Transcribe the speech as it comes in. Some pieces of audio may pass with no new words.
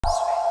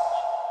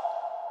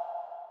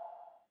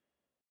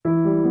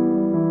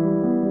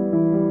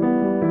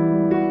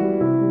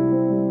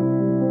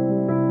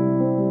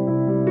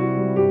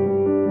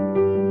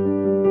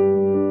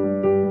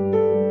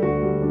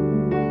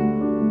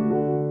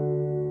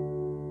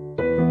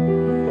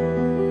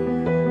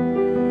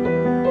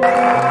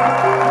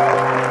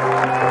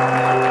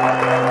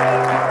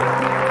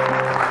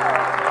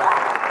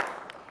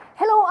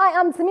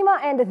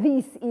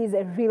this is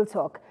a Real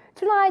Talk.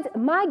 Tonight,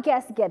 my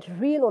guests get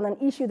real on an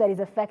issue that is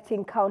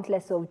affecting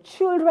countless of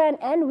children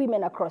and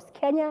women across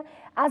Kenya.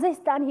 As I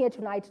stand here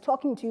tonight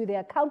talking to you, there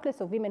are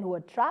countless of women who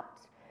are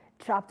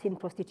trapped in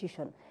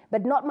prostitution.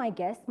 But not my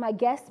guests. My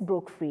guests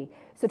broke free.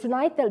 So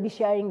tonight, they'll be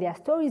sharing their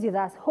stories with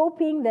us,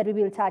 hoping that we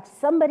will touch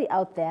somebody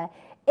out there,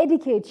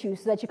 educate you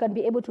so that you can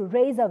be able to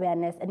raise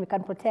awareness and we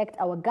can protect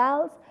our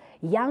girls,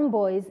 young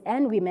boys,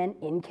 and women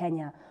in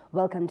Kenya.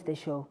 Welcome to the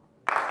show.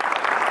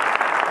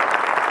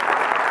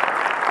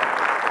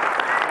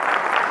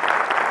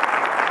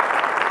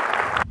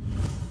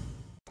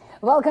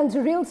 Welcome to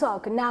Real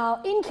Talk.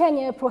 Now, in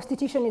Kenya,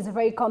 prostitution is a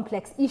very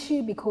complex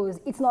issue because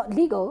it's not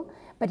legal,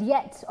 but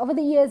yet, over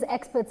the years,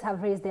 experts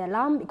have raised their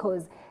alarm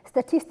because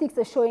statistics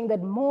are showing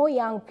that more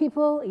young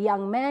people,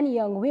 young men,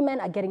 young women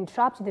are getting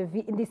trapped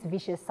in this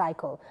vicious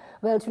cycle.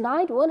 Well,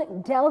 tonight, we want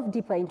to delve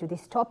deeper into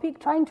this topic,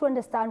 trying to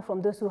understand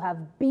from those who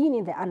have been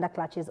in the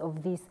underclutches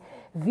of this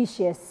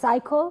vicious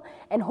cycle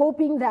and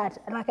hoping that,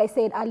 like I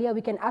said earlier,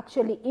 we can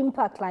actually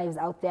impact lives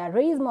out there,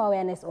 raise more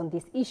awareness on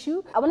this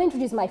issue. I want to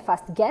introduce my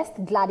first guest,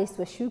 Gladys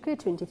Washuke,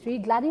 23.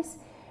 Gladys,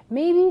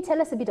 maybe tell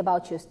us a bit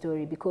about your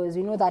story, because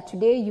we know that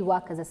today you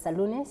work as a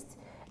saloonist,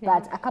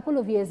 but a couple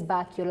of years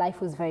back, your life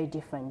was very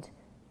different.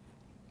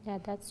 Yeah,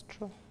 that's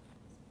true.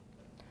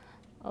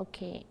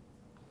 Okay.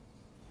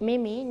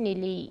 Mimi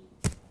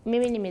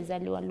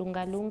nimezaliwa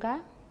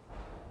Lunga.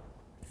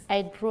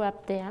 I grew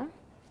up there.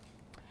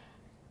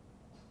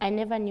 I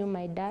never knew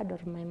my dad or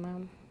my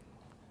mom.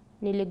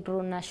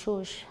 Niligrow na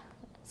shosh.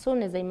 So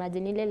unaweza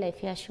imagine ile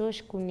life ya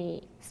shosh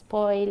kuni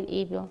spoil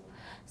hivyo.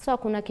 So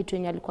hakuna kitu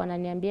yenye alikuwa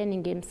ananiambia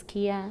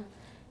ningemsikia.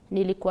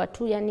 Nilikuwa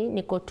tu, yani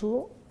niko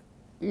tu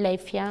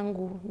life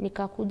yangu.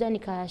 Nikakuja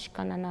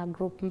nikashikana na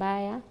group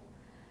mbaya.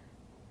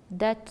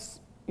 That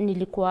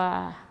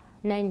nilikuwa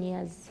 9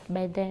 years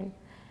by then.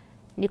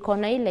 Niko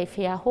na hii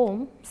life ya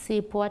home,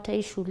 sipo hata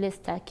hii shule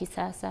staki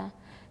sasa.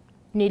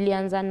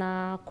 Nilianza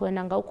na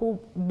kuendanga huku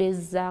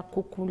beza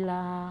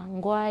kukula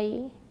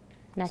ngwai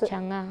na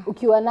changa.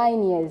 Ukiwa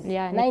 9 years?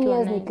 Yeah, 9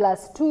 years ni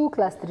class 2,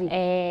 class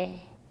 3?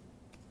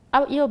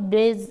 Hiyo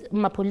base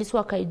mapolisi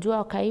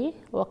wakaijua,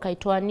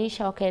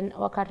 wakaitoanisha,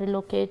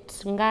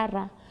 wakarelocate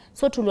Ngara.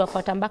 So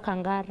tuliwafuata mpaka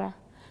Ngara.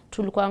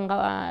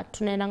 Tulikuwa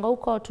tunaendanga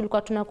huko,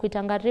 tulikuwa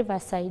tunakuitanga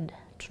Riverside.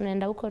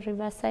 Tunaenda huko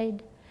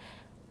Riverside.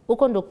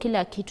 Huko ndo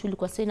kila kitu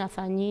ilikuwa sasa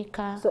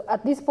inafanyika. So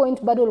at this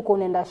point bado ulikuwa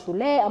unaenda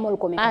shule ama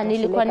ulikuwa umekata shule?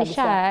 Nilikuwa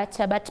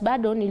nishaacha, but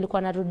bado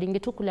nilikuwa narudingi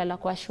tu kulala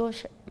kwa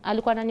shosha.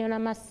 Alikuwa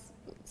ananiona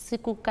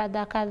siku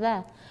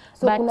kadhaa.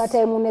 So but kuna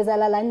time unaweza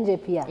lala nje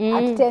pia at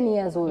 10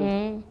 years old.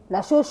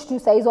 Na shosh tu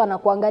saa hizo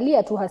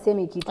anakuangalia tu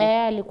hasemi kitu.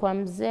 Alikuwa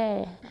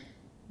mzee.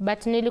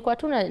 But nilikuwa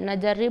tu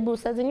najaribu,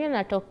 saa zingine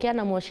natokea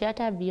na moshi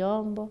hata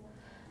vyombo.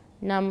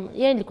 Na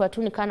yeye nilikuwa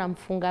tu nikana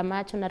mfunga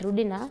macho,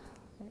 narudi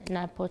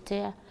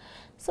napotea.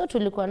 So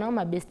tulikuwa nao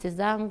mabesti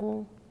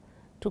zangu,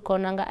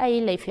 tukaonanga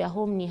hii life ya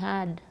home ni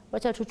hard.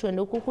 Wacha tu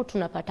tuende huku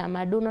tunapata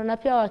maduno, na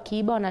pia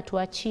wakiiba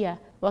wanatuachia.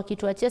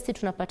 Wakituachia si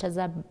tunapata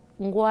za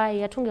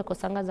ngwai,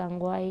 hatungekosanga za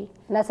ngwai.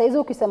 Na saa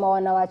hizo ukisema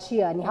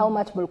wanawachia ni how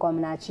much mlikuwa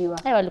mnaachiwa?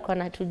 Walikuwa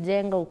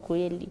natujenga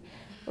ukweli.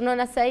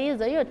 Unaona saa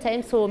hiyo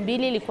time so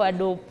mbili ilikuwa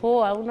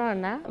dopoa,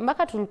 unaona?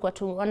 Mpaka tulikuwa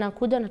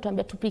wanakuja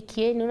wanatuambia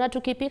tupikieni, na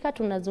tukipika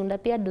tunazunda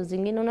pia do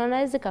zingine. Unaona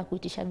hizi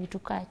kakuitisha vitu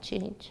ka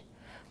change.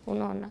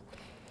 Unaona?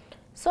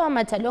 So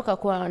amatalioka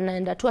kwa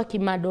wanaenda tu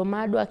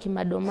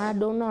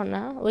akimadomado,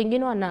 unaona?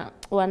 Wengine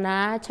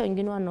wanaacha,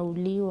 wengine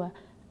wanauliwa.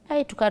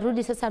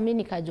 Tukarudi sasa mimi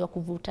nikajua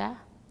kuvuta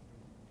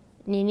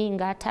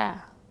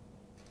ngata.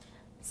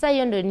 Sasa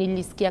hiyo ndio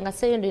nilisikianga,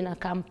 sasa hiyo ndio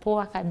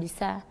inakampoa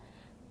kabisa.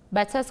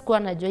 But sasa sikuwa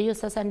najua hiyo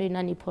sasa ndio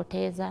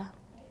inanipoteza.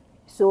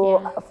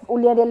 So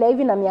uliendelea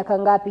hivi na miaka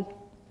ngapi?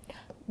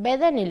 By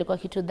then nilikuwa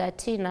kitu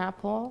 13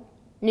 hapo.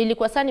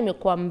 Nilikuwa sasa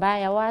nimekuwa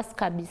mbaya wasi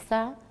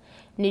kabisa.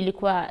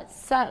 Nilikuwa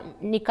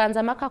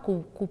nikaanza maka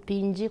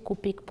kupinji,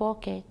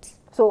 kupickpocket.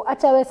 So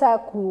acha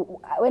wesa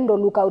wendo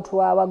lookout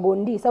wa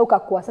wagondi, sasa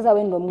ukakuwa sasa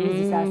wendo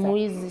mwizi sasa.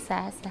 Mwizi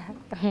sasa.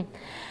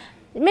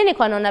 Mimi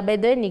nilikuwa naona by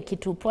the way ni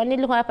kitu poa,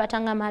 nilikuwa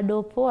napatanga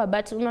madopo,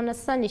 but unaona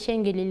sasa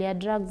nishaingililia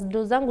drugs.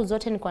 Do zangu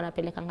zote nilikuwa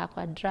napelekanga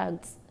kwa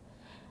drugs.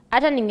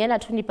 Hata ningeenda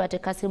tu nipate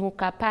kasimu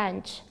ka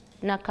punch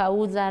na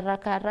kauza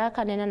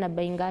haraka nena na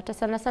baingata.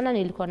 Sana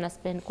nilikuwa na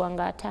spend kwa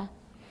ngata.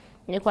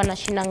 Nilikuwa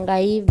nashinanga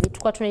hivi,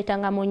 tulikuwa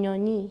tunaitanga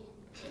monyonyi.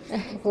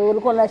 So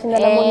ulikuwa unashinda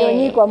na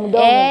monyonyi kwa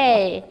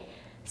mdomo.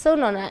 So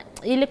unaona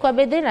ilikuwa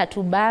bedhe na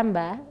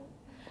tubamba.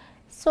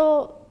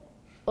 So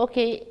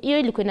okay, hiyo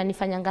ilikuwa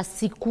inanifanyanga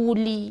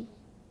sikuli.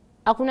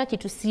 Hakuna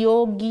kitu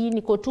siogi,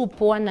 niko tu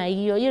poa na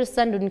hiyo. Hiyo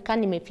sasa ndo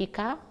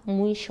nimefika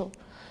mwisho.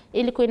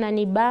 Ilikuwa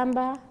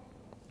inanibamba,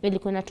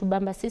 ilikuwa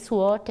inatubamba sisi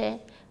wote.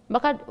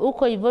 Mpaka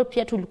huko hivyo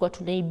pia tulikuwa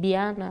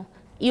tunaibiana.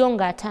 Hiyo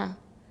ngata.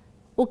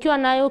 Ukiwa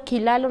nayo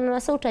kilalo na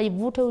sasa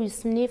utaivuta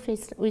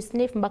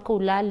uisniff mpaka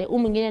ulale.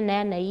 Mwingine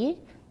naye na hii.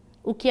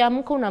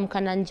 Ukiamka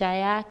unamka na njaa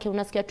yake,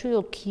 unasikia tu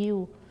hiyo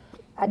kiu.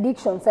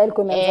 Addiction sasa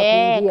ilikuwa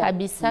imeanza kuingia.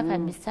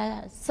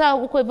 Kabisa. Sasa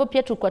huko hivyo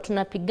pia tulikuwa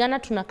tunapigana,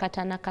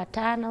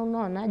 tunakatana,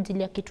 unaona,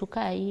 ajili ya kitu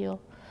kaa hiyo.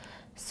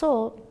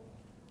 So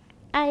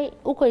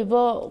Huko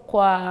hivyo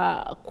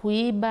kwa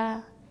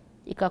kuiba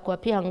ikakuwa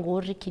pia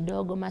ngori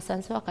kidogo,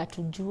 masanse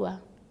wakatujua.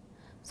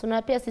 So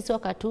na pia sisi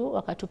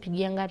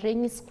wakatupigia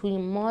ngareni siku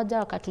moja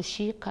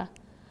wakatushika.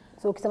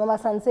 So ukisema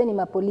masanse ni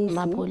mapolisi?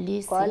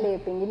 Mapolisi. Kwa wale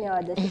pengine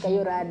hawajashika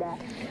hiyo rada.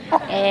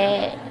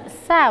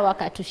 Saa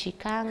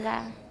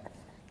wakatushikanga.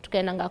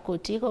 Tukaendanga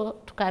kotiko,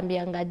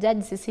 tukaambianga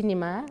jaji sisi ni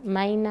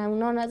maina,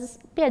 unaona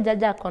pia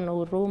jaji akona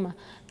huruma.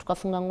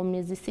 Tukafunga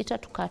miezi 6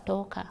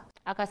 tukatoka.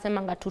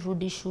 Akasema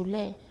turudi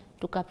shule.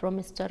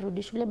 Tukapromise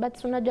turudi shule,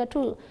 but unajua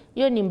tu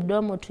hiyo ni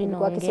mdomo tu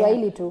inaongea. Kwa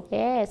Kiswahili tu.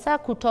 Saa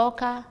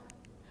kutoka.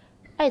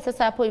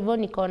 Sasa hapo hivyo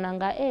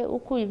nikaonanga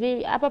huku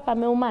hivi hapa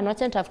pameumana,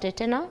 acha nitafute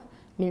tena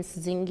means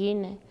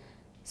zingine.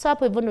 So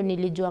hapo hivyo ndo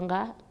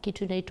nilijuanga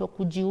kitu inaitwa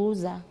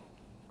kujiuza.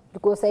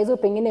 Kwa saa hizo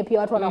pengine pia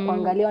watu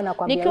wanakuangalia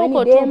wanakuambia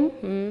wewe ni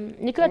dem.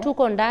 Nikiwa tu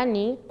huko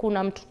ndani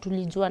kuna mtu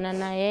tulijuana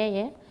na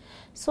yeye.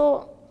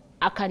 So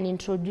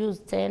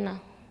akaniintroduce tena.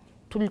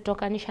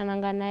 Tulitokanisha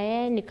nanga na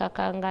yeye,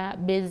 nikakanga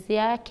base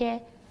yake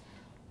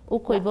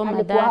huko hivyo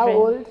Mathare. Alikuwa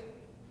how old?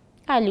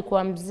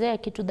 Alikuwa mzee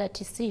kitu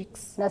 36.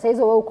 Na saa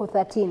hizo wewe uko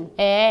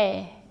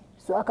 13?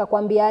 So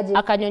akakwambiaje?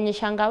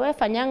 Akanyonyeshanga, wewe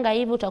fanyanga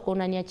hivi utakuwa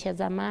unaniachia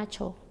za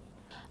macho.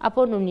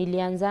 Hapo ndo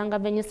nilianzanga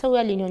venye sasa huyu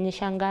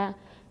alinionyeshanga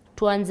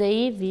tuanze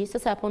hivi,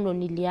 sasa hapo ndo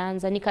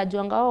nilianza.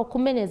 Nikajuanga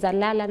kumbe naweza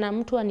lala na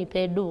mtu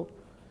anipedo.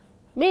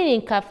 Mimi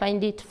nika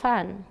find it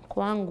fun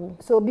kwangu.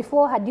 So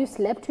before, had you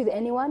slept with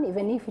anyone,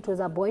 even if it was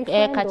a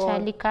boyfriend?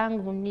 Kachali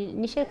kangu,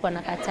 nishaikuwa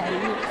na kachali.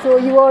 So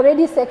you were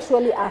already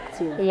sexually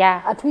active?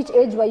 Yeah. At which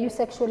age were you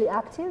sexually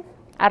active?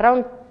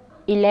 Around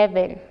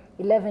 11.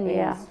 11 years.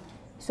 Yeah.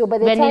 So by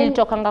the time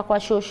nilitokanga kwa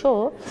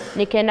shosho,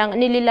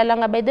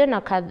 nililalanga by the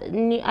na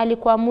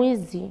alikuwa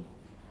mwizi.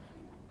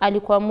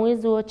 Alikuwa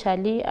mwizi huo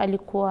chali,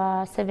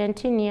 alikuwa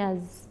 17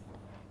 years.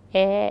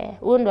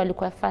 Huyo ndo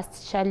alikuwa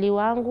first chali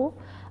wangu,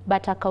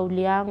 but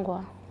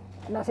akauliangwa.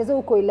 Na sasa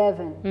uko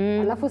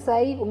 11. Alafu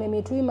sahi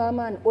umemetui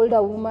mama, an older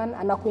woman,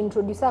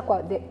 anakuintroduce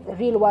kwa the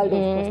real world of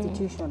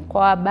prostitution.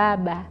 Kwa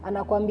baba.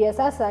 Anakuambia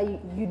sasa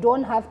you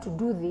don't have to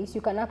do this,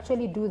 you can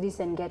actually do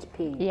this and get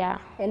paid. Yeah.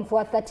 And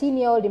for a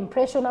 13-year-old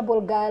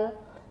impressionable girl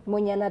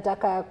mwenye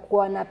anataka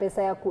kuwa na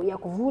pesa ya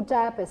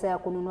kuvuta, pesa ya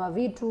kununua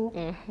vitu,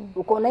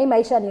 ukaona hii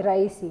maisha ni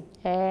rahisi.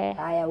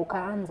 Haya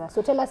ukaanza.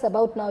 So tell us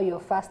about now your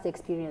first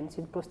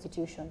experience with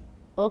prostitution.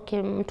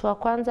 Okay, mtu wa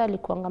kwanza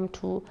alikuanga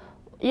mtu,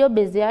 hiyo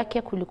bezi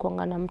yake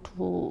kulikuanga na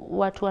mtu,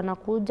 watu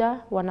wanakuja,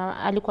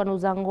 alikuwa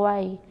anauza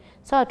ngwai.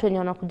 Sasa watu wenye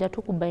wanakuja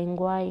tu kubai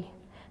ngwai.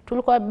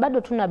 Tulikuwa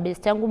bado tuna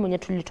best yangu mwenye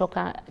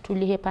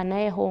tulihepa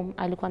naye home,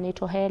 alikuwa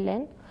anaitwa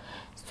Helen.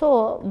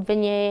 So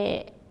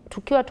venye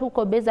tukiwa tu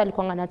uko bezi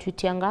alikuwa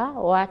anatuitianga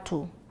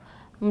watu.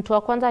 Mtu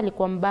wa kwanza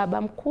alikuwa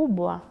mbaba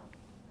mkubwa.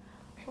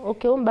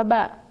 Okay,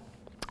 mbaba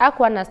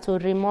hakuwa na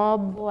story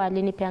mob,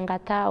 alinipeanga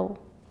tao.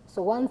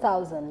 So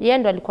 1,000. Yeye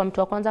ndo alikuwa mtu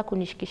wa kwanza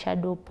kunishikisha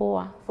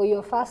dopoa. For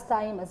your first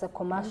time as a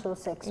commercial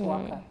sex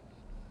worker.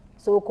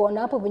 So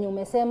ukoona hapo venye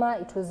umesema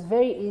it was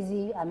very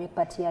easy,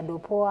 amekupatia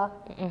dopoa.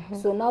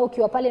 So now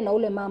ukiwa pale na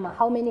ule mama,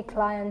 how many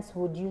clients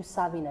would you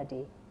serve in a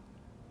day?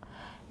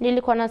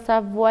 Nilikuwa na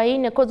serve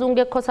 4 cause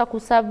ungekosa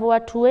kuserve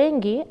watu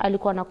wengi,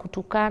 alikuwa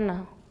anakutukana.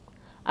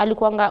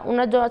 Alikuwa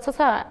unajua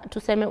sasa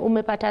tuseme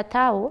umepata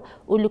tao,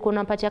 ulikuwa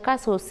unapatia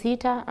kaso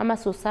 6 ama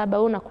so 7,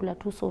 wewe unakula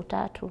tu so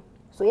 3.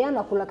 So yeye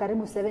anakula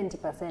karibu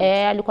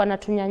 70%. Alikuwa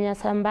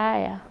anatunyanyasa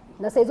mbaya.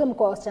 Na sasa hizo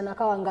mko wasichana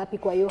kawa ngapi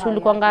kwa hiyo?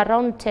 Tulikuwa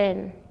around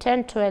 10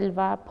 12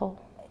 hapo.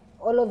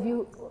 All of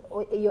you,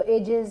 your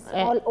ages,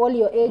 all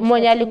your age?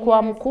 Mwenye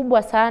alikuwa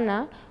mkubwa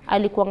sana,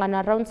 alikuwa na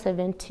around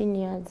 17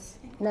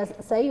 years. Na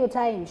sasa hiyo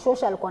time,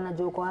 shosha alikuwa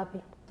anajua uko wapi?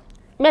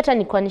 Mimi hata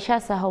nilikuwa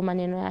nishasahau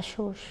maneno ya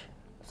shosh.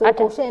 So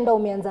hata ushaenda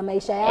umeanza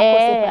maisha yako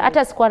sasa.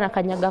 Hata sikuwa na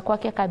kanyaga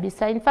kwake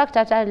kabisa. In fact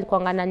hata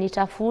alikuwa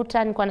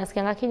ananitafuta, nilikuwa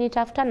nasikia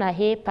akinitafuta na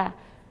hepa.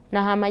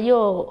 Na hama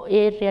hiyo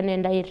area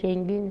nenda area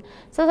nyingine.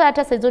 Sasa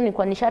hata saizo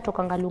nilikuwa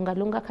nishatoka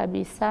ngalunga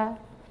kabisa.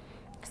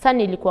 Sasa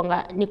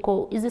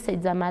niko hizi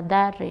side za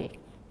Mathare.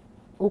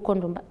 Huko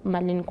ndo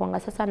mali nilikuwa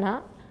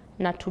sasa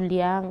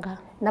natulianga.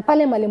 Na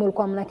pale mwalimu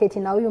alikuwa mnaketi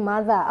na huyu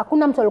mother,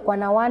 hakuna mtu alikuwa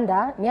na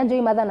wanda, ni aje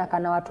huyu mother anakaa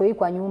na watu hii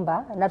kwa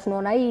nyumba, na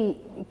tunaona hii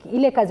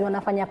ile kazi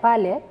wanafanya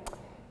pale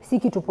si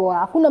kitu poa.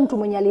 Hakuna mtu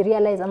mwenye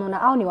alirealize anaona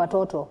hao ni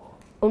watoto.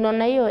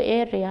 Unaona hiyo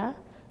area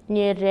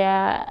ni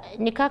area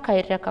nikaka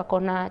area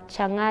kakona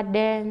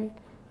changaden,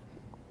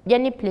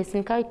 yani place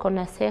nikaa iko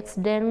na sex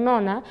den,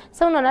 unaona.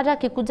 Sasa unaona hata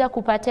kikuja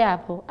kupate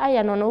hapo,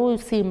 anaona huyu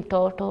si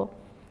mtoto.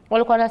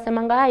 Walikuwa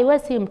wanasemanga wewe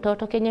si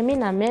mtoto, kenye mimi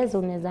na meza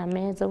unaweza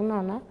meza,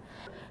 unaona.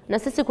 Na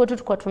sisi kwetu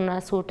tulikuwa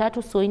tuna so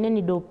 3 so 4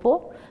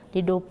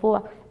 ni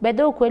dopoa. By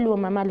the way kweli wa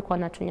mama alikuwa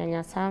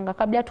anatunyanyasanga.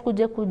 Kabla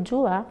tukuje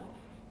kujua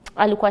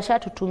alikuwa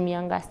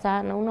shatutumianga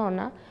sana,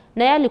 unaona.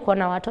 Na yeye alikuwa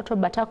na watoto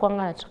bata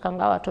kwanga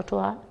anatakanga watoto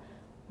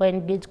wa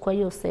engage kwa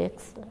hiyo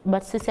sex.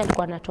 But sisi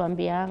alikuwa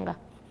anatuambianga.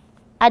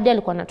 Hadi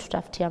alikuwa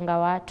anatutafutianga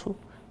watu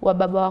wa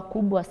baba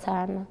wakubwa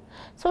sana.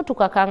 So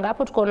tukakanga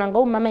hapo tukaonanga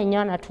huyu mama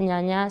yenyewe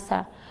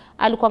anatunyanyasa.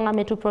 Alikuwa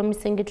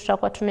ametupromising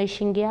tutakuwa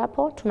tunaishingia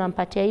hapo,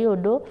 tunampatia hiyo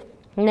do,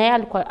 Na yeye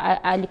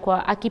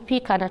alikuwa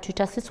akipika na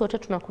tuita sisi wote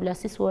tunakula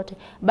sisi wote,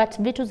 but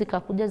vitu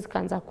zikakuja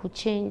zikaanza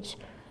kuchange.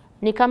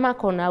 Ni kama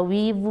kona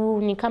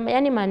wivu, ni kama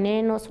yani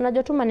maneno, si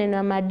unajua tu maneno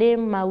ya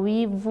madem,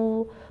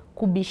 mawivu,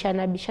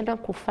 bishana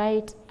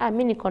kufight.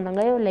 Mimi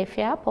nikaona hiyo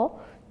life hapo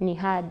ni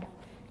hard.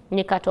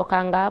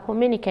 Nikatoka hapo,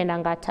 mimi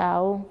nikaenda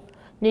tao.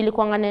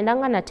 Nilikuwa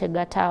naendanga na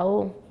tega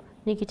tao.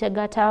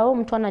 Nikitega tao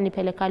mtu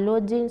ananipeleka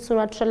lodging,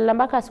 so tunalala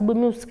mpaka asubuhi,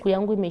 mimi usiku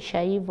yangu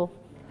imeisha hivyo.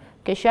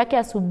 Kesho yake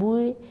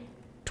asubuhi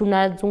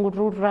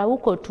tunazungurura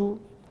huko tu.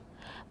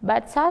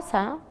 But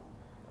sasa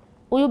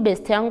huyu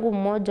best yangu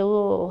mmoja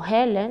huyo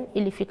Helen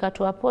ilifika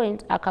to a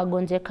point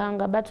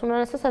akagonjekanga, but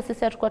unaona sasa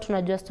sisi hatakuwa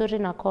tunajua story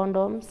na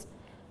condoms.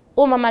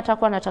 Mama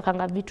atakuwa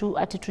anatakanga vitu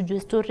ati tujue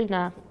story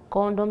na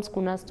condoms,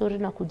 kuna story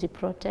na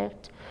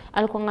kujiprotect.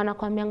 Alikuwa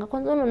anakuambianga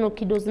kwanza unaona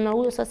kidozi na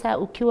huyo, sasa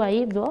ukiwa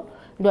hivyo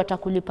ndio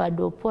atakulipa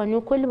dopo. Ni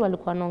ukweli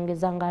walikuwa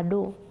wanaongezanga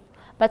do.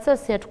 But sasa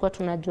sisi hatakuwa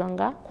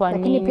tunajuanga kwa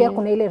nini. Lakini pia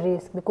kuna ile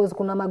risk because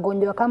kuna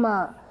magonjwa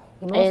kama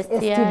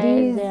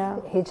STDs,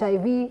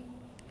 HIV.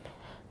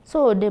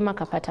 So dema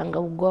kapatanga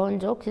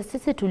ugonjwa.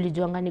 Sisi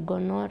tulijuanga ni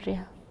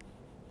gonorrhea.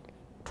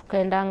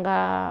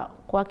 Tukaendanga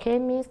kwa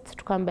chemist,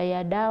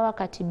 tukaambia dawa,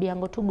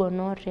 katibiango tu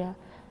gonorrhea.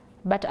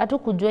 But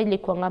hatukujua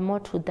ilikuwa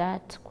more to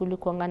that,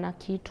 kulikuwa na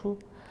kitu.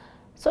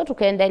 So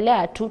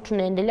tukaendelea tu,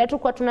 tunaendelea tu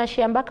kwa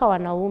tunashia mpaka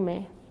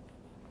wanaume.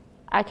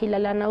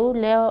 Akilala na huyu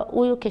leo,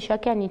 huyu kesho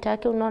yake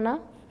anitake, unaona?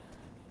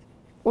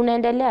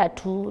 Unaendelea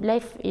tu,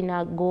 life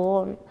ina go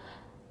on.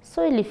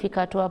 So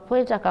ilifika tu hapo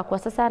akakuwa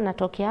sasa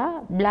anatokea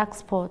black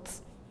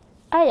spots.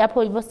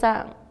 Hapo hivyo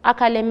sasa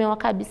akalemewa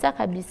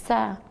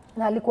kabisa.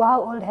 Na alikuwa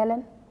how old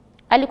Helen?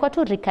 Alikuwa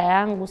tu rika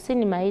yangu, si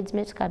ni my age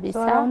mate kabisa.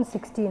 So around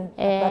 16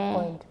 at that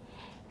point.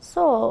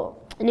 So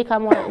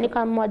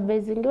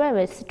nikamwadvise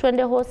wewe si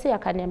twende hosi,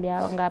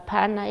 akaniambia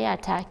hapana, yeye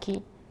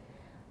hataki.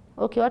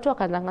 Okay, watu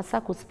wakaanza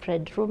sasa ku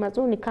spread rumors,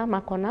 ni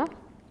kama kona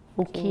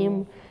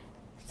ukimwi.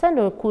 Sasa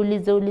ndio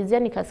ulizia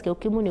nikasikia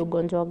ukimwi ni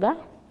ugonjwa gani?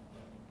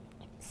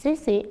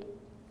 Sisi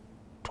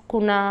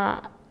kuna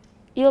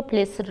hiyo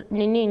place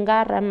nini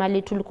Ngara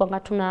mali tulikuwa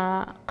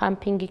tuna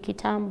camping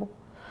kitambo.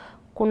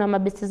 Kuna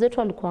mabesti zetu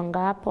walikuwa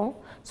hapo.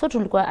 So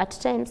tulikuwa at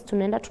times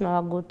tunaenda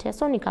tunawagotea.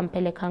 So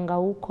nikampelekanga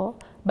huko,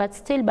 but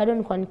still bado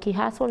nilikuwa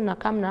nikihustle na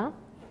kama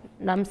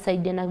na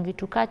msaidia na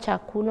vitu ka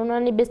chakula.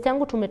 Unaona ni besti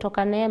yangu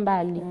tumetoka naye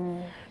mbali.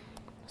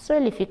 So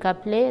ilifika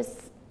place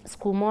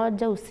siku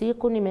moja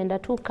usiku nimeenda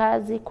tu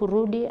kazi,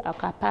 kurudi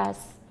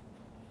akapass.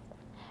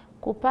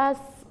 Kupass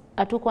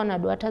hatukuwa na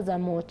data za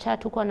mocha,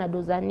 hatukuwa na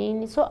doza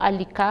nini. So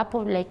alikaa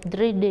hapo like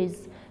 3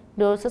 days.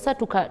 Ndio sasa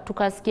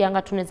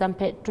tukasikianga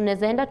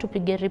tunaweza enda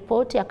tupige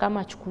report ya kama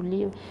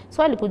achukuliwe.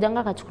 So alikujanga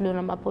akachukuliwa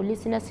na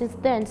mapolisi, na since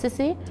then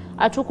sisi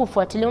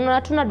hatukufuatilia. Unaona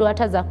hatuna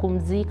data za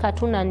kumzika,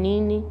 hatuna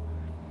nini.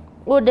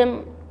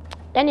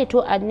 Yani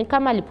tu ni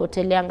kama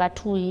alipoteleanga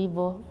tu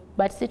hivyo,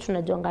 but sisi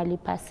tunajuanga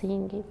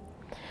alipasingi.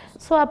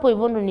 So hapo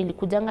hivyo ndo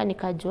nilikujanga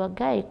nikajua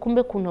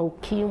kumbe kuna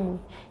ukimwi.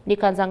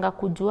 Nikaanzanga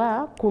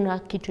kujua kuna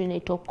kitu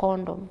inaitwa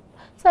condom.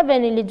 Sasa vile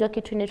nilijua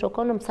kitu inaitwa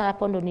condom, sasa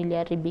hapo ndo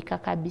niliharibika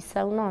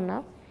kabisa,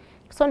 unaona?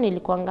 So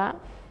nilikuanga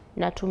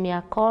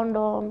natumia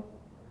condom.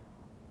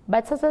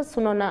 But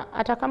sasa unaona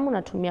hata kama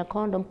unatumia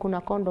condom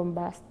kuna condom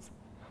bursts.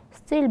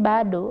 Still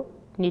bado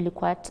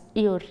nilikuwa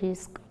hiyo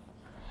risk.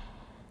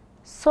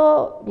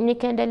 So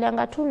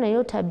nikaendeleanga tu na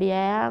hiyo tabia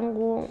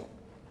yangu.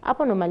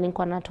 Hapo ndo mali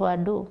nilikuwa natoa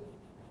do.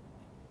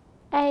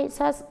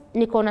 Sasa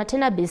nikaona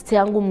tena best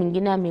yangu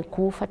mwingine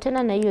amekufa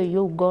tena na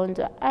hiyo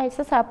ugonjwa.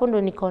 Sasa hapo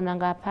ndo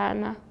nikaona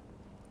hapana.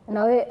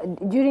 Now,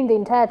 during the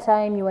entire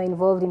time you were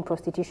involved in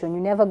prostitution,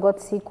 you never got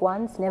sick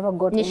once, never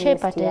got any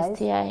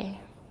STIs?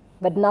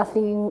 But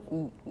nothing...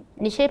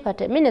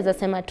 Nishaipata, mimi naweza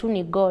sema tu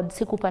ni God,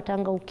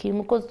 sikupatanga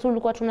ukimwi. Because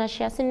tulikuwa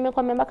tunashare, si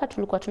nimekuambia mpaka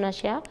tulikuwa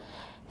tunashare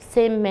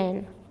same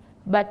men.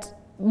 But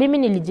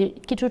mimi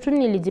kitu tu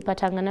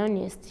nilijipatanga nayo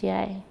ni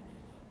STI.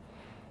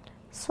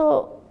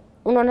 So,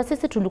 unaona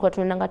sisi tulikuwa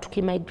tunaendanga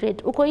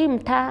tukimigrate. Uko hii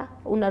mtaa,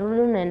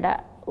 unarudi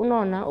unaenda,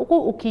 unaona, huku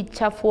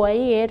ukichafua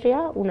hii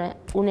area,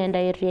 unaenda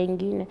area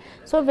ingine.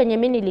 So venye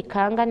mimi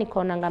nilikanga,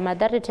 nikaonanga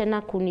madhari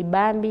tena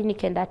kunibambi,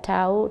 nikaenda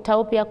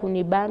tao pia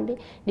kunibambi,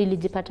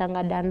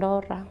 nilijipatanga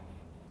Dandora.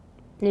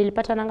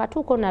 Nilipatananga tu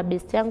uko na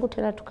best yangu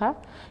tena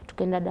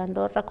tukaenda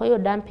Dandora kwa hiyo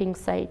dumping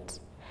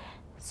site.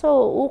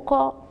 So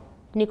huko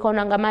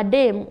nikaonanga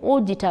madem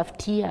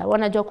ujitafutia,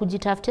 wanajua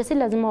kujitafutia, si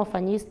lazima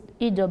wafanye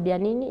hii job ya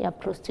nini ya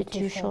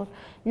prostitution.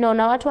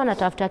 Naona watu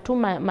wanatafuta tu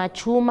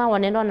machuma,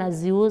 wanaenda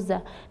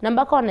wanaziuza, na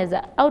mpaka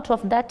wanaweza out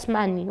of that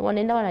money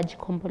wanaenda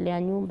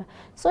wanajikombolea nyumba.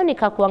 So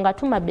nikakuanga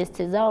tu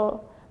mabeste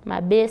zao,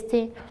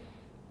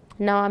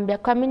 nawaambia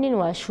kwa mimi ni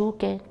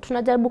washuke,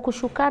 tunajaribu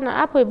kushukana.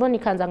 Hapo hivyo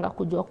nikaanzanga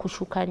kujua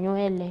kushuka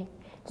nywele.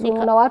 So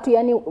kuna watu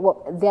yani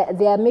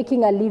they are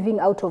making a living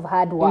out of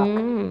hard work.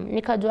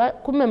 Nikajua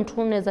kumbe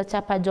mtu unaweza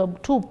chapa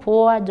job tu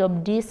poa,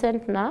 job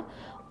decent na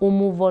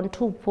move on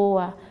tu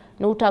poa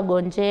na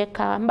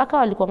utagonjeka. Mpaka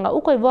walikuanga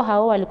huko hivyo,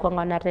 hao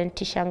walikuanga na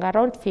rentishanga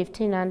around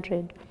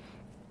 1500.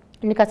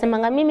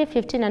 Nikasemanga mimi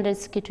 1500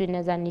 si kitu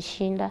inaweza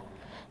nishinda.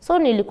 So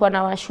nilikuwa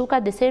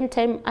nawashuka the same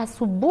time.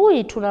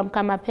 Asubuhi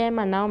tunamka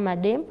mapema nao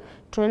madem,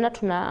 tunaenda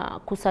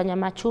tunakusanya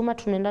machuma,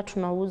 tunaenda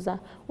tunauza.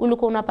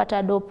 Ulikuwa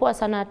unapata dopoa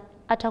sana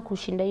hata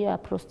kushinda hiyo ya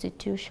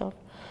prostitution.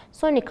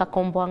 So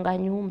nikakomboanga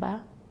nyumba.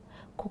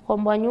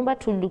 Kukomboa nyumba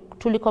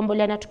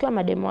tulikomboleana tukiwa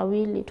mademu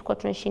wawili, tulikuwa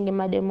tunashingi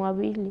mademu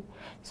wawili.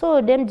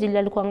 So dem jili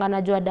alikuwa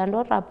anajua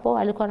dandora po,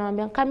 alikuwa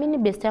anamwambia kama mimi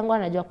best yangu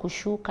anajua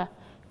kushuka.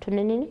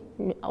 Tune nini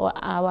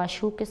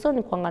awashuke. So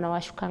nilikuwa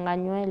nawashukanga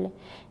nywele.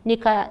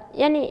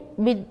 Yani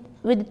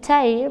with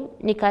time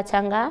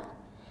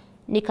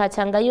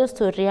nikachanga hiyo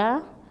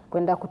storia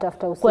kwenda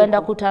kutafuta usiku.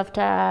 Kwenda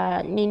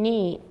kutafuta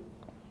nini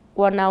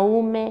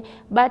wanaume,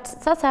 but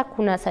sasa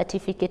kuna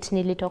certificate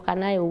nilitoka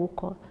nayo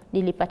huko,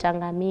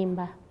 nilipatanga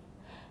mimba.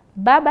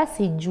 Baba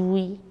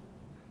sijui,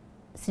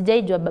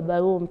 sijaijua baba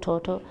huyo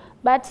mtoto,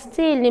 but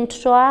still ni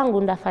mtoto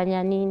wangu,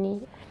 ndafanya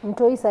nini?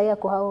 Mtoi sasa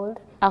yako how old?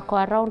 Ako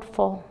around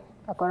 4.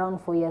 Ako around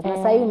 4 years. Na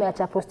sasa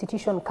umeacha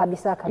prostitution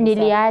kabisa?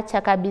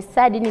 Niliacha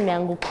kabisa, hadi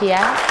nimeangukia.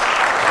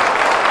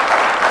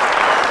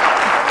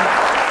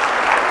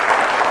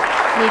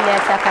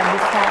 Niliacha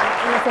kabisa.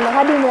 Unasema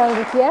hadi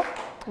nimeangukia?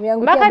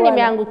 Mpaka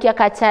nimeangukia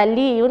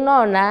kachali,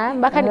 unaona?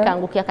 Mpaka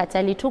nikaangukia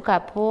kachali tu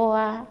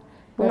kapoa.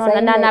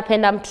 Unaona, na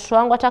napenda mtoto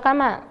wangu hata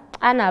kama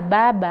ana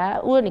baba,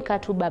 huyo ni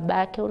katu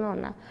babake,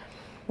 unaona?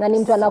 Na ni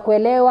mtu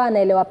anakuelewa,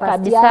 anaelewa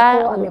past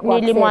yako, amekuwa.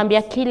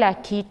 Nilimwambia kila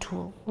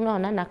kitu,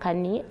 unaona, na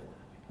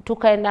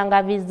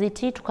tukaendanga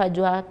visiti,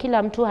 tukajua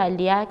kila mtu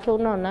hali yake,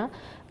 unaona?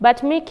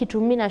 But mimi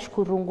kitu mimi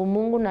nashukuru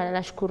Mungu na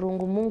nashukuru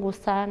Mungu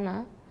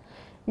sana.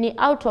 Ni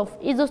out of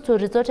hizo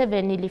stories zote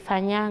vile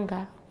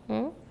nilifanyanga,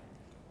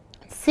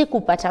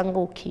 sikupatanga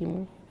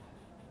ukimwi.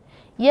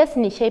 Yes,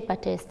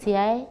 nishaipata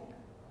STI,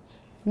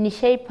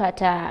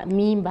 nishaipata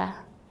mimba.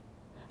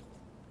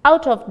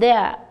 Out of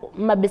there,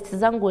 mabesti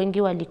zangu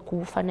wengi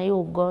walikufa na hiyo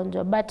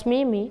ugonjwa. But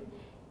mimi,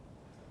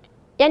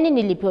 yani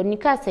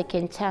nilipionika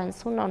second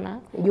chance, unaona?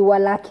 You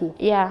were lucky.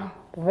 Yeah.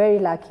 Very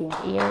lucky.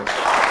 Yes.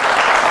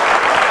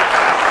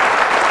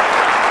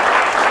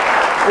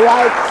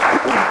 Right.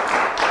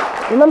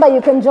 Remember,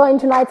 you can join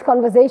tonight's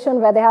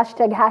conversation via the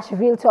hashtag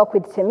 #RealTalk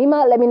with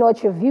Tamima. Let me know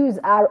what your views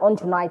are on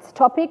tonight's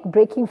topic,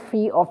 breaking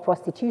free of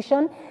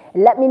prostitution.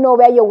 Let me know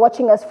where you're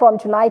watching us from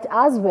tonight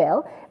as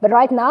well. But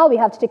right now, we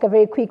have to take a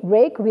very quick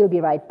break. We'll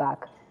be right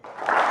back.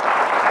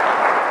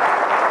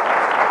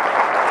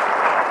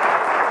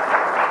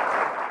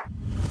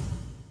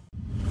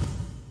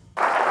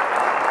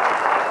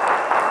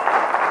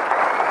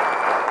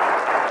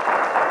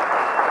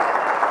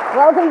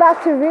 Welcome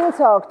back to Real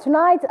Talk.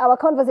 Tonight, our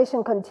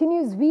conversation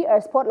continues. We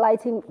are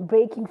spotlighting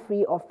breaking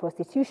free of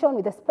prostitution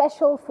with a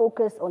special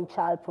focus on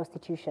child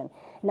prostitution.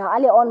 Now,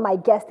 earlier on, my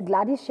guest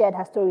Gladys shared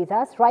her story with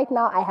us. Right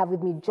now, I have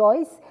with me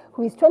Joyce,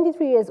 who is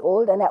 23 years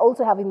old, and I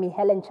also have with me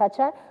Helen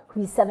Chacha,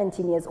 who is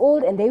 17 years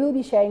old, and they will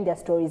be sharing their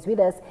stories with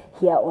us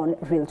here on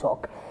Real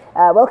Talk.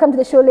 Welcome to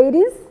the show,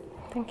 ladies.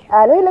 Thank you.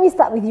 Let me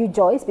start with you,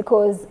 Joyce,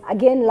 because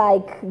again,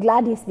 like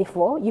Gladys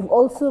before, you've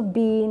also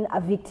been a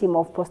victim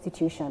of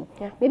prostitution.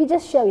 Yeah. Maybe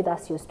just share with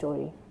us your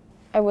story.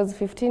 I was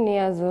 15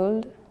 years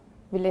old,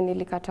 vile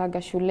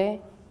nilikataga shule.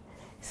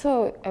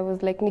 So I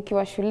was like,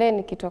 nikiwa shule,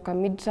 nikitoka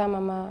midterm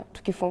ama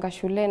tukifunga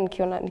shule,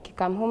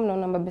 nikikam home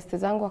naona mabeste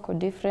zangu wako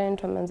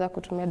different, wameanza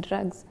kutumia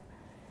drugs.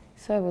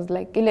 So I was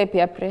like, ile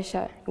peer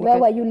pressure. Where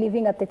were you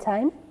living at the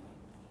time?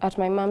 At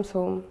my mom's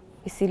home,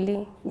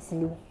 Isili.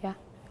 Isili. Yeah.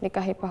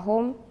 Nikahepa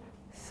home.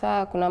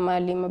 Saa kuna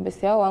mahali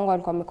mabeste yao wangu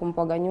walikuwa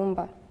wamekomboga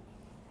nyumba.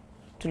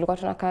 Tulikuwa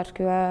tunakaa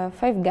tukiwa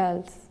 5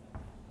 girls.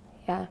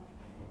 Yeah.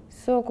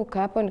 So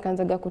kukaa hapo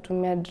nikaanzaga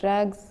kutumia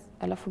drugs,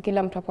 alafu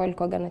kila mtu hapo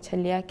alikuwa na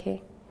chali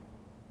yake.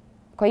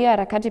 Kwa hiyo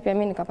harakati pia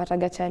mimi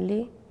nikapataga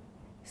chali.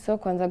 So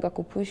kuanzaga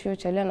kupush hiyo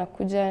chali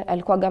anakuja,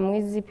 alikuwa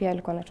gamwizi pia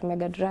alikuwa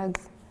anatumia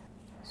drugs.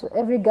 So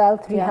every girl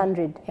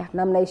 300. Yeah.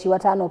 Na mnaishi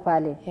watano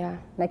pale. Yeah.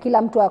 Na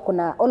kila mtu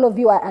akona, all of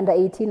you are under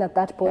 18 at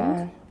that point.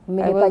 Yeah.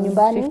 Mmelipa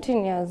nyumbani.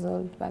 15 years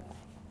old but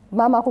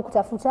Mama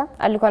hakukutafuta?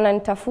 Alikuwa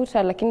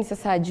ananitafuta lakini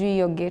sasa hajui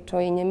hiyo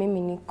ghetto yenye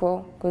mimi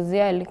niko.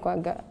 Kuzia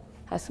alikuwa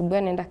asubuhi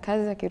anaenda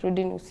kazi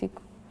akirudi ni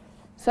usiku.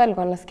 So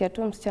alikuwa anasikia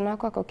tu msichana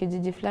wako ako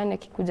kijiji fulani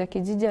akikuja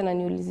kijiji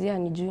ananiulizia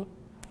nijui.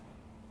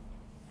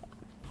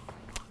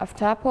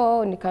 After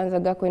hapo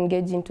nikaanzaga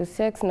kuengage into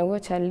sex na huo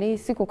chali.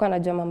 Sikuwa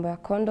najua mambo ya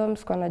condoms,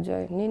 sikuwa najua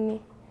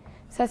nini.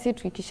 Sasa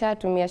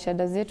tukikishatumia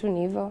shada zetu ni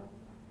hivyo.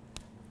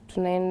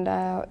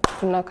 Tunaenda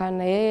tunakaa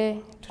na yeye,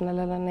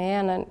 tunalala na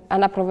yeye,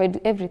 ana provide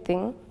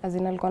everything,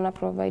 azina alikuwa ana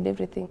provide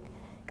everything.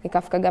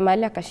 Nikafika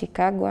mahali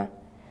akashikagwa.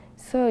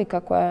 So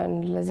ikakuwa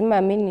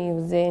lazima mimi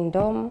niuze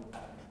ndom,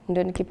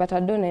 ndio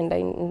nikipata do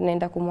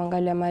naenda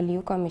kumwangalia mahali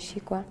yuko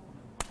ameshikwa.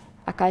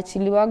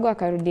 Akaachiliwagwa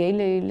akarudia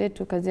ile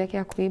tu kazi yake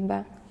ya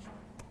kuiba.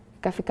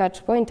 Ikafika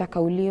at point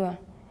akauliwa.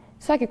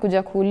 So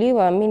akikuja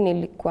kuuliwa mimi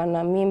nilikuwa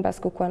na mimba,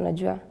 sikuwa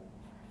najua.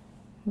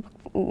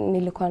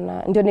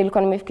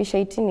 Nilikuwa nimefikisha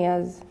 18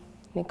 years.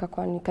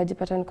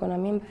 Nikajipata niko na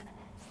mimba.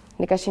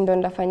 Nikashindwa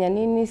ndafanya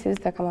nini,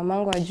 siwezi taka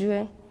mamangu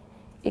ajue.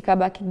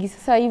 Ikabaki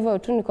sasa hivyo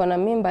tu niko na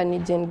mimba ni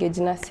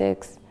engage na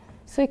sex.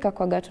 So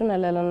ikakuwa tu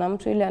nalala na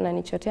mtu ile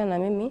ananichotea na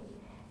mimi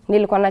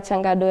nilikuwa na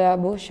changado ya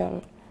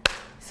abortion.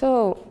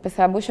 So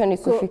pesa abortion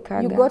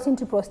ikufikaga. So you got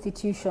into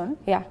prostitution?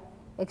 Yeah.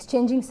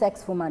 Exchanging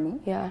sex for money?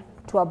 Yeah.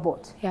 To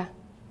abort? Yeah.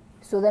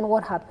 So then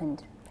what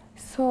happened?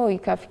 So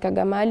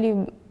ikafikaga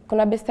mahali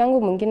kuna best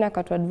yangu mwingine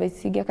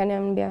akatuadvise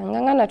akaniambia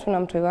ng'ang'ana tu na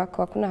mtoi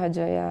wako, hakuna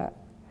haja ya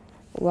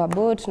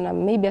abort na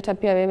maybe hata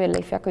pia wewe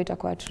life yako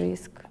itakuwa at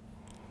risk.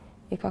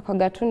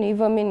 Ikakwaga tu ni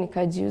hivyo, mimi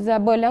nikajiuza.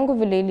 Ball yangu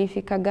vile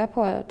ilifikaga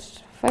hapo at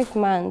 5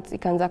 months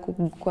ikaanza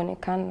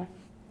kuonekana.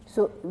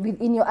 So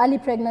in your early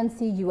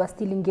pregnancy you were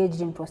still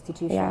engaged in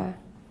prostitution? Yeah.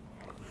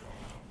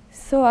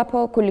 So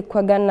hapo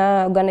kulikuwaga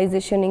na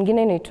organization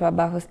nyingine inaitwa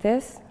Bar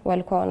Hostess,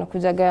 walikuwa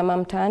wanakujaga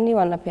mamtaani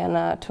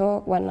wanapeana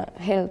wana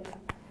health.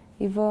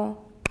 Hivyo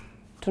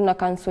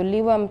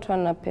tunakansoliwa, mtu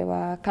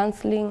anapewa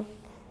counseling,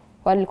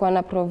 walikuwa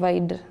na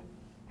provide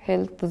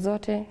health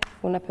zote,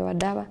 unapewa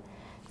dawa.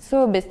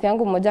 So best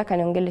yangu mmoja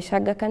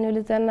kaniongeleshaga,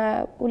 kaniuliza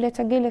na ule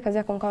chagile kazi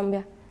yako,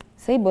 nikamwambia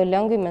sasa ball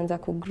yangu imeanza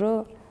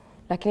kugrow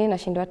lakini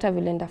nashindwa hata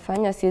vile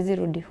ndafanya, siwezi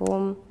rudi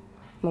home.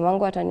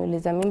 Mamangu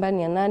ataniuliza mimba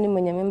ni ya nani,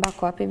 mwenye mimba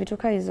kwa wapi, vitu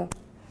kama hizo.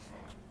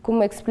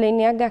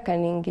 Explainiaga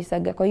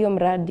kaniingizaga kwa hiyo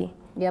mradi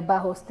ya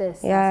Bar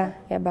Hostess. Ya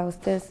Bar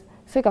Hostess.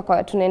 So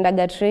ikakuwa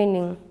tunaendaga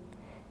training.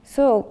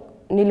 So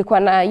nilikuwa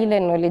na ile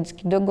knowledge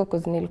kidogo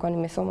cause nilikuwa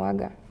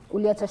nimesomaga.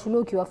 Uliacha shule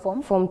ukiwa form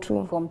 2?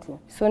 Form 2.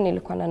 So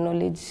nilikuwa na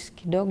knowledge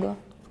kidogo.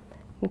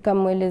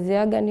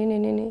 Nikamuelezeaga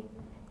nini.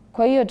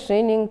 Kwa hiyo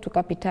training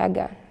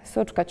tukapitaga.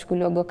 So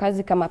tukachukuliwa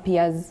kazi kama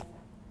peers.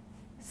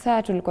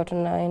 Saa tulikuwa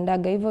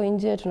tunaendaga hivyo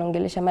nje,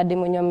 tunaongelesha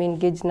mademu wenye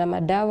wame-engage na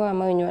madawa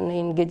ama wenye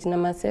wana-engage na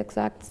ma-sex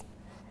acts.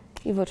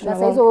 Hivyo na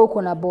sasa hizo wewe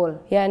uko na ball?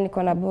 Yeah,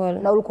 niko na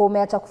ball. Na ulikuwa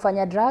umeacha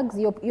kufanya drugs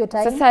hiyo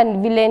time? Sasa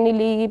vile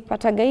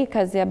nilipataga hii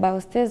kazi ya Bar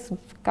Hostess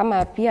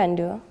kama pia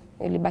ndio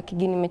ilibaki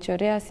gini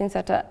nimechorea since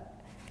hata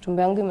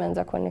tumbo yangu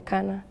imeanza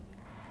kuonekana.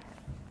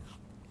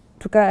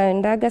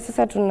 Tukaendaga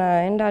sasa,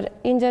 tunaenda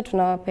nje,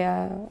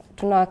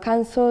 tunawa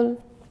cancel.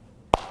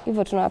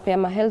 Hivyo tunawapea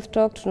ma health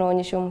talk,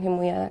 tunaonyesha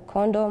umuhimu ya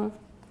condom.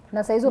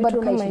 Na sasa hizo bado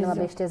unaishi na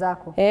mabeshte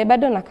zako?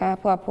 Bado nakaa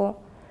hapo.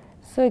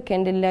 So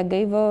ikaendeleaga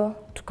hivyo,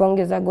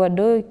 tukaongezagwa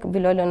do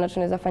vile wale wana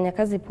tunaweza fanya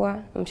kazi poa,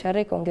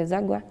 mshahara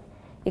ikaongezagwa.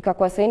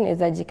 Ikakuwa sasa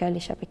inaweza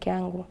jikalisha peke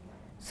yangu.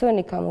 So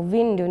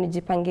nikamove in ndio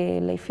nijipange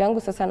life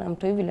yangu sasa na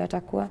mtu hivi vile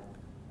atakuwa.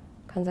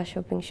 Kaanza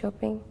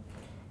shopping.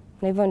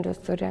 Na hivyo ndio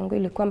story yangu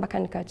ilikuwa mpaka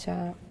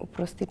nikaacha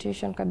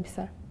prostitution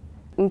kabisa.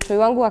 Mtu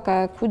wangu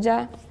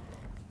akakuja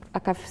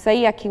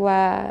akafisai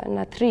akiwa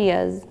na 3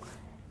 years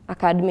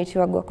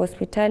akaadmitiwa kwa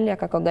hospitali,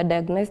 akakoga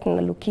diagnosed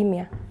na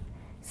leukemia.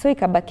 So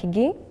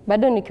ikabakigi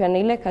bado nikiwa na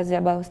ile kazi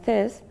ya Bar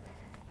Hostess,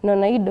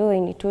 naona hii do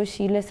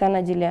initoshi ile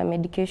sana jile ya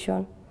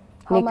medication.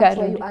 How much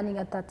were you earning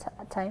at that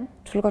time?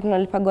 Tulikuwa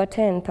tunalipagwa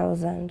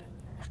 10,000.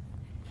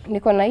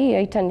 Niko na hii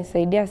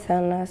haitanisaidia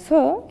sana.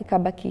 So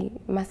ikabaki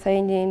masaa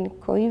yenye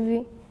niko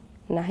hivi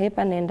na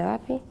hepa naenda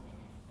wapi?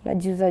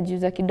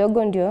 Najiuza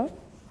kidogo ndio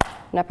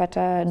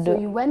napata do.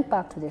 So you went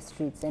back to the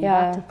streets and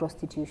back to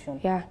prostitution?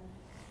 Yeah.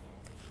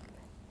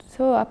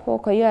 So hapo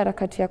kwa hiyo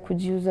harakati ya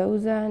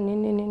kujiuza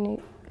nini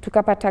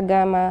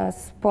tukapataga ma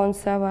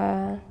sponsor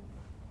wa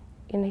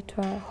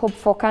inaitwa Hope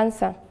for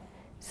Cancer.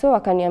 So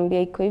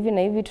wakaniambia iko hivi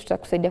na hivi,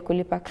 tutakusaidia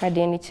kulipa kadi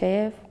ya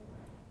NHIF.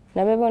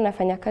 Na bebe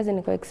unafanya kazi,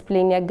 niko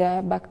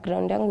explainiaga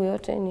background yangu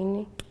yote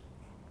nini.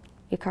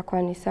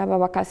 Ikakuwa ni sawa,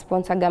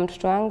 wakasponsaga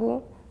mtoto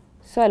wangu.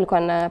 So alikuwa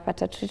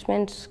anapata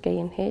treatment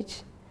KNH.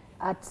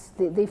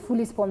 They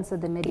fully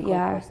sponsored the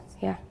medical costs?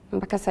 Yeah.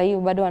 Mpaka sasa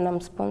hivi bado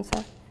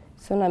wanamsponsor.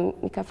 So na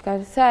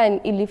nikafika saa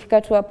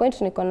ilifika to a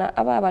point niko na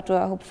hapa watu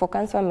wa Hope for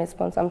Cancer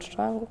wamesponsor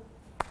mtoto wangu.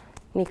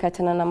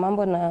 Nikaachana na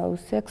mambo na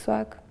sex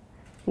work.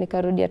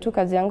 Nikarudia tu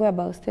kazi yangu ya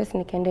Bar Hostess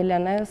nikaendelea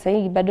nayo. Sasa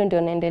hivi bado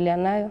ndio naendelea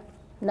nayo.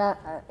 Na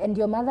and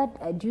your mother,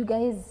 do you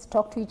guys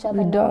talk to each other?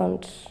 We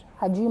don't.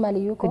 Hajui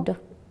mali yuko?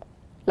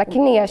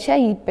 Lakini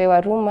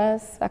yashaipewa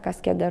rumors,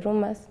 akasikiaga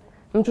rumors.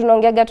 Mtu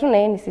naongeaga tu na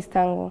yeye ni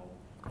sistangu.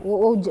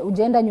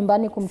 Ujaenda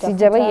nyumbani kumtafuta?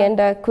 Sijawahi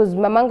enda cause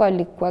mamangu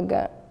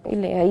alikuwaga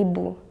ile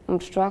aibu.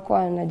 Mtoto wako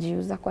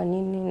anajiuza kwa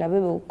nini na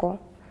bebe uko.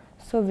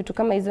 So vitu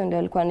kama hizo ndio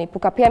alikuwa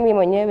anaipuka. Pia mimi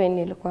mwenyewe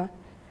nilikuwa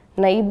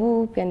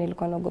naibu, pia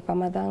nilikuwa naogopa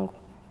madhangu.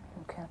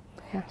 Okay.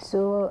 Yeah.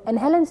 So, and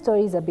Helen's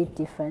story is a bit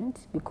different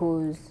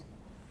because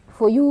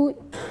for you,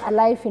 a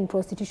life in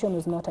prostitution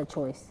was not a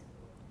choice.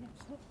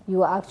 You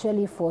were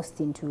actually forced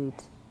into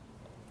it.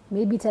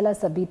 Maybe tell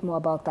us a bit more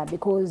about that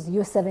because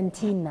you're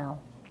 17 now.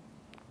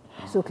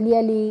 So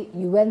clearly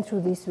you went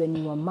through this when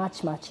you were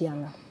much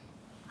younger.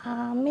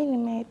 Mimi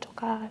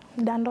nimetoka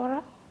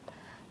Dandora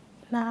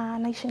na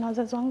naishi na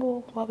wazazi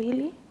wangu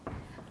wawili.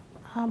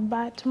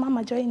 But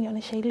mama Joy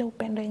nionyesha ile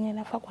upendo yenye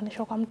nafaa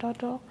kuonyeshwa kwa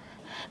mtoto.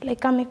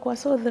 Like amekuwa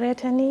so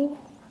threatening.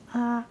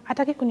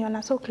 Hataki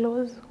kuniona so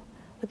close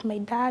with my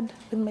dad,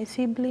 with my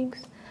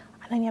siblings.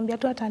 Ananiambia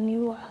tu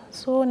ataniua.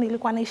 So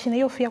nilikuwa naishi na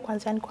hiyo fear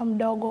kwanza nilikuwa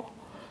mdogo.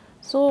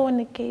 So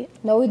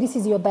Now this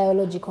is your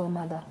biological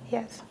mother?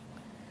 Yes.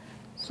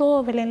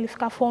 So vile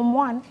nilifika form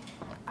 1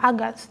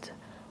 August,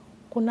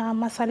 kuna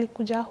masali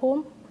kuja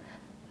home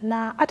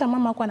na hata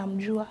mama hakuwa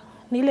anamjua.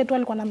 Ni ile tu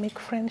alikuwa na make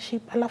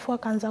friendship, alafu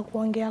akaanza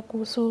kuongea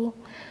kuhusu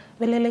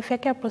vile life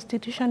yake ya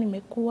prostitution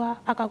imekuwa,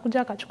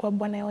 akakuja akachukua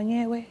bwana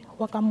wenyewe,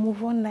 waka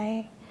move on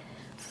naye.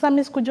 Sasa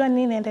mimi sikujua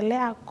nini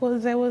inaendelea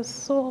because I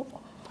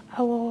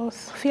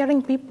was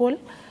fearing people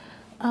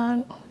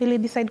and really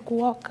decide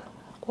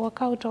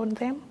walk out on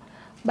them.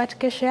 But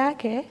kesho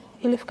yake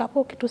ilifika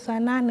hapo kitu saa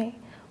 8,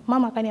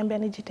 mama akaniambia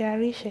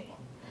nijitayarishe.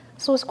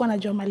 So sikuwa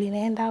najua mahali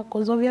naenda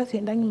because obviously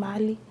siendangi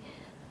mahali.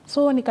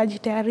 So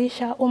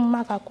nikajitayarisha, mama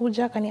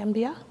akakuja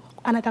akaniambia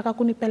anataka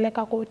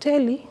kunipeleka kwa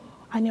hoteli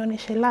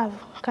anionyeshe love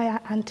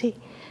kaya auntie.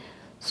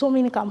 So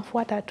mimi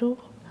nikamfuata tu.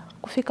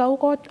 Kufika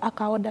huko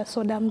akaoda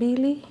soda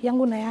 2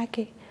 yangu na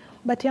yake.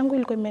 But yangu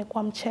ilikuwa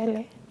imekuwa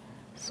mchele.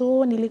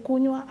 So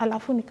nilikunywa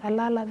alafu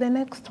nikalala. The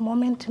next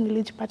moment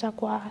nilijipata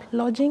kwa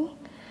lodging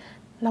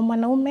na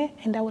mwanaume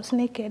and I was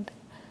naked.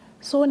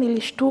 So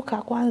nilishtuka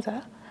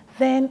kwanza.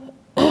 Then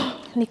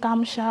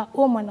nikamsha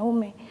huo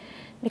mwanaume.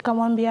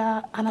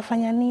 Nikamwambia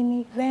anafanya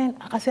nini. Then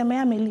akasema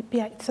yeye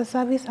amelipia. It's a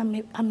service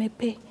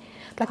amepay.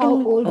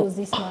 How old was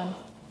this man?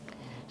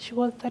 She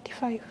was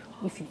 35.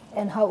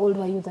 And how old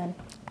were you then?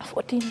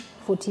 14.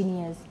 14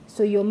 years.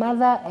 So your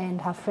mother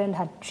and her friend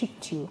had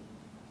tricked you,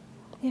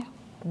 Yeah.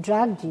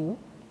 dragged you,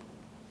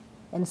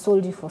 and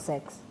sold you for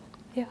sex.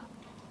 Yeah.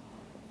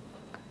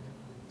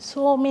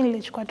 So mimi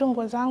nilichukua tu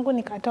nguo zangu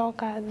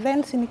nikatoka.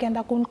 Then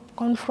nikaenda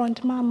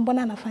confront mom,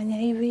 mbona anafanya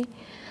hivi?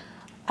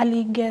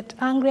 Ali get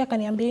angry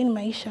akaniambia ni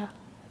maisha.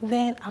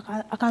 Then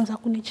akaanza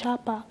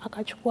kunichapa,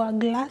 akachukua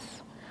glass,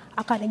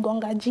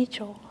 akanigonga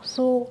jicho.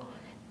 So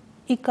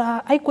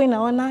haikuwa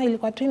inaona,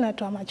 ilikuwa tu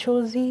inatoa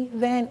machozi.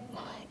 Then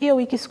hiyo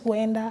wiki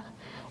sikuenda.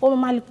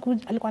 Mama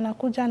alikuwa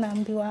anakuja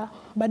anaambiwa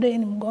bado yeye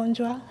ni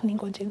mgonjwa,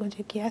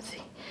 ningoje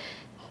kiasi.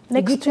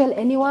 Did you tell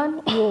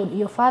anyone?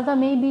 Your father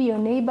maybe, your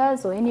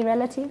neighbors or any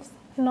relatives?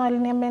 No,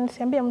 aliniambia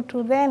nisiambie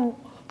mtu. Then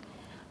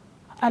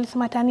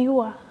alisema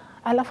ataniua.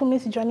 Alafu mimi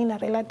sijuani na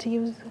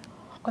relatives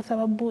kwa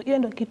sababu hiyo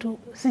ndio kitu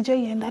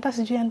sijaienda, hata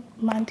sijui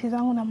maanti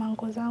zangu na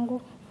mango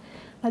zangu.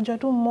 Najua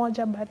tu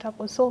mmoja but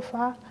ako so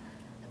far.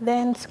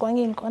 Then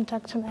sikuangi in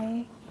contact na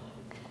yeye.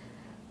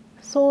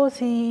 So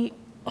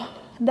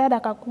dada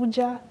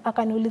akakuja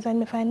akaniuliza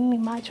nimefanya nini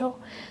macho.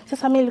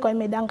 Sasa mimi nilikuwa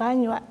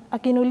nimedanganywa,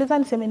 akiniuliza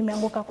niseme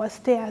nimeanguka kwa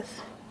stairs.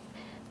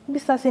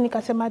 Sasa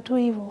nikasema tu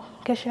hivyo.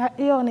 Kesho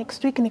hiyo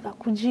next week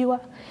nikakujiwa,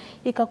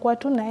 ikakuwa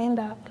tu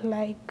naenda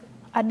like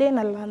a day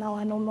na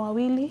wanaume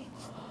 2,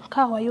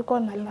 kawa yuko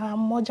na la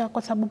mmoja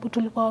kwa sababu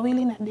tulikuwa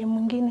 2 na dem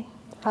mwingine.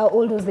 How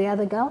old was the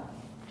other girl?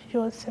 She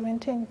was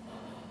 17.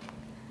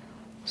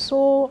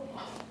 So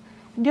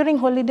during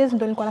holidays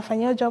ndo nilikuwa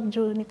nafanya job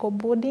juu niko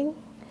boarding.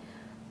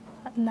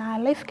 Na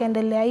life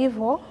kaendelea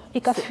hivyo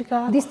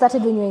ikafika. So, this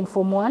started when you were in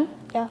Form 1?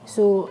 Yeah.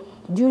 So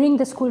during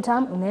the school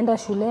time unaenda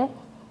shule,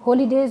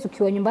 holidays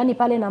ukiwa nyumbani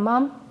pale na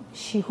mom,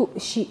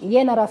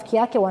 yeye na rafiki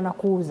yake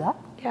wanakuuza.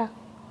 Yeah.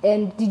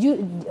 And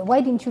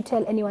why didn't you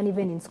tell anyone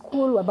even in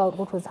school about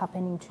what was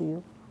happening to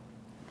you?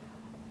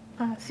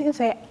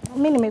 Since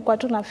mimi nimekuwa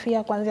tu na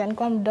fear kwanza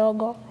nilikuwa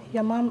mdogo,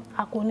 your mom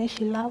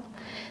akuoneshi love.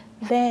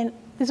 Then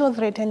hizo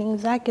threatening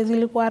zake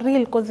zilikuwa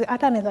real cause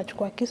hata anaweza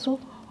chukua kisu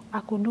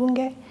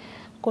akudunge.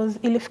 Cause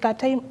ilifika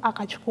time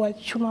akachukua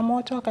chuma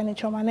moto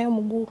akanichoma nayo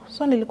mguu.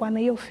 So nilikuwa na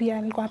hiyo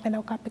fear, nilikuwa napenda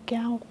kukaa peke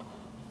yangu.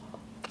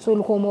 So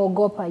ulikuwa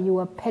umeogopa, you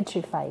were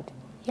petrified?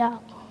 Yeah.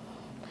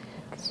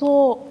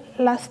 So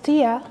last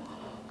year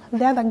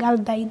the other girl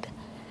died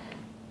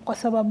kwa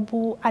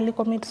sababu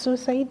alicommit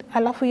suicide.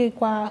 Alafu hiyo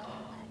kwa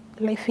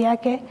life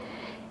yake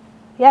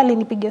yeye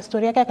alinipigia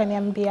story yake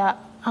akaniambia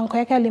uncle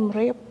yake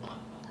alimrape.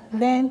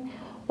 Then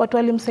watu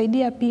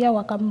walimsaidia pia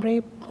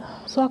wakamrape.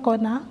 So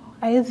akaona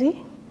haezi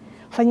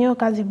fanyio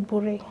kazi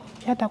bure,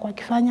 hata kwa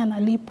kifanya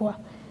analipwa.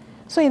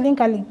 So I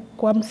think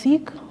alikuwa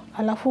msick,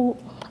 alafu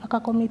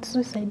akacommit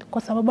suicide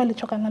kwa sababu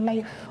alichoka na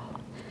life.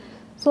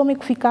 So mimi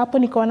kufika hapo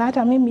nikaona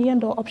hata mimi hiyo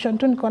ndo option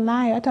tu niko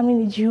nayo, hata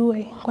mimi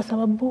nijiue kwa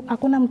sababu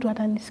hakuna mtu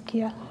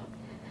atanisikia.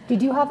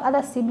 Did you have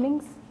other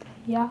siblings?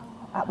 Yeah.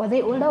 Were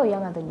they older or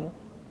younger than you?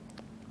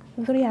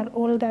 3 are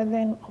older,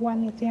 then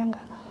 1 is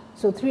younger.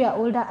 So 3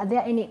 are older. Are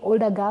there any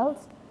older girls?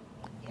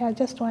 Yeah,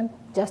 just 1.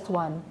 Just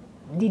 1.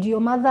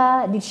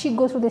 Did she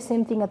go through the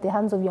same thing at the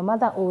hands of your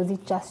mother, or was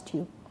it just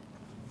you?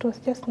 It was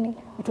just me.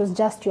 It was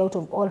just you out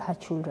of all her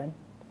children.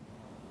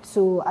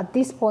 So at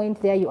this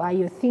point, there you are,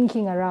 you're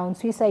thinking around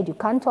suicide. You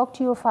can't talk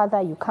to your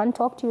father, you can't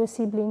talk to your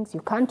siblings,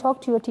 you can't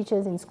talk to your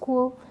teachers in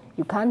school,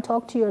 you can't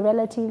talk to your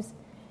relatives.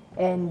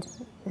 And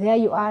there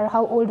you are.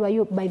 How old were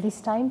you by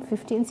this time?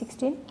 15,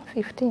 16?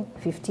 15.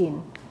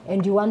 15.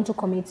 And you want to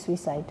commit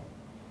suicide.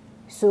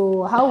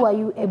 So how were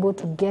you able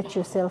to get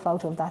yourself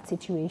out of that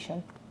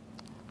situation?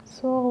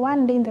 So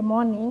one day in the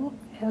morning,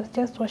 I was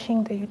just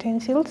washing the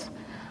utensils.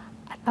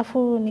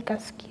 Alafu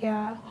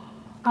nikasikia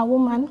a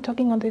woman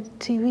talking on the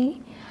TV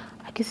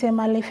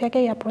akisema life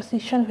yake ya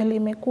prostitution vile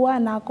imekuwa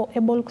na ako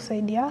able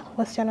kusaidia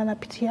wasichana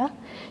napitia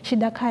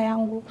shida kama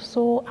yangu.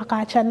 So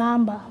akaacha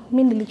namba.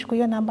 Mimi nilichukua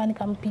hiyo namba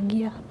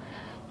nikampigia.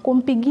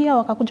 Kumpigia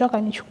wakakuja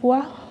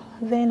wakanichukua,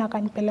 then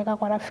akanipeleka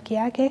kwa rafiki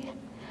yake.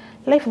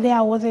 Life there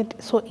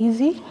wasn't so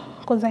easy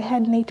because I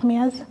had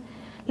nightmares,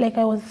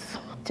 like I was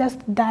just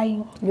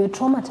dying. You were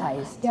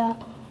traumatized? Yeah.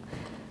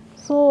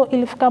 So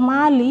ilifika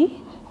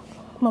mahali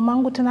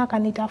mamangu tena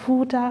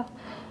akanitafuta,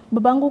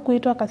 babangu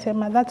kuitwa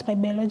akasema that's my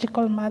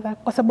biological mother,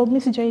 kwa sababu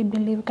mimi sijai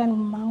believe kani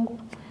mamangu.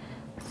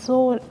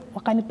 So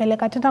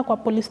wakanipeleka tena kwa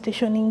police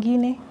station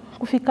nyingine.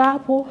 Kufika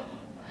hapo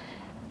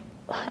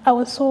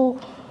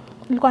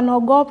nilikuwa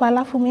naogopa,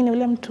 alafu mimi ni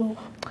ule mtu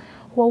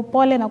wa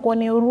upole na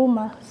kuonea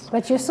huruma.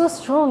 But you're so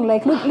strong.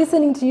 Like, look,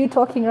 listening to you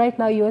talking right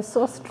now, you are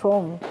so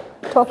strong.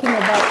 Talking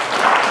about...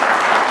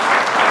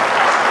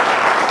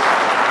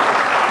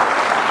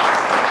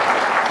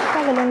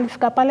 Vile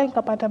nilifika pale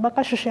nikapata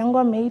baka shushu yangu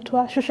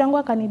ameitwa. Shushu yangu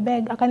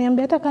akanibeg,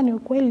 akaniambia hata kani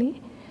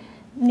ukweli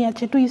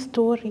niache tu hii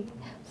story.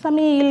 Sasa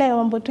mimi ile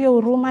mambo tu ya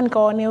huruma,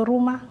 nikaonea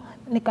huruma,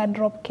 nika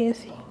drop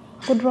kesi.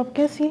 Ku drop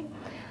kesi,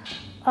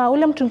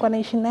 ule mtu nilikuwa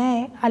naishi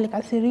naye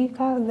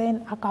alikasirika, then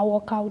aka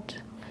walk out.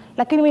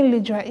 Lakini mimi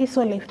nilijua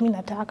hizo life mimi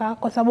nataka,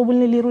 kwa sababu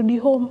nilirudi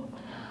home.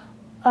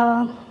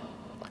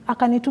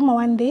 Akanituma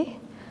one day,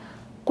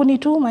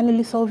 kunituma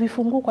nilisahau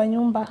vifungu kwa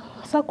nyumba.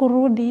 Sasa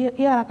kurudi,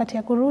 hiyo harakati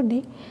ya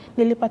kurudi,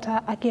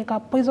 nilipata akiweka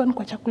poison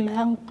kwa chakula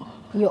yangu.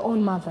 Your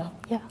own mother?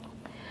 Yeah.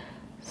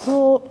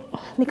 So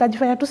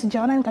nikajifanya tu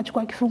sijaona,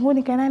 nikachukua kifungu,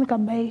 nikaenda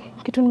nikabai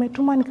kitu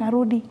nimetuma,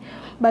 nikarudi.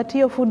 But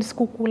hiyo food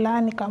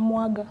sikukula,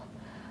 nikamwaga.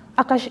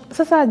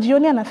 Sasa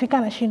jioni anafika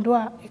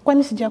anashindwa,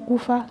 kwani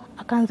sijakufa?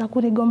 Akaanza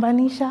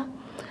kunigombanisha,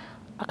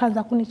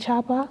 akaanza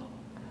kunichapa,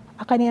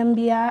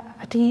 akaniambia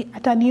ati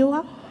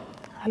ataniua,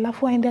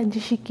 alafu aende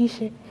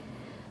ajishikishe.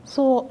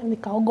 So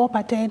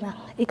nikaogopa tena,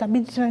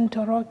 ikabidi tena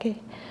nitoroke.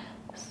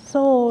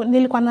 So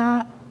nilikuwa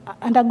na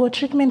undergo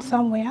treatment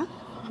somewhere,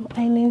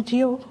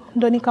 NGO,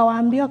 ndo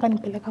nikawaambia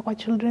wakanipeleka kwa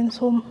children's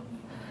home.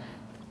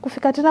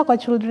 Kufika tena kwa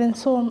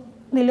children's home,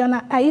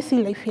 niliona haisi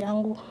life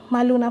yangu.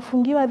 Mahali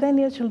unafungiwa, then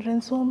hiyo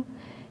children's home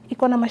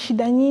iko na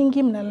mashida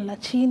nyingi, mnalala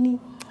chini,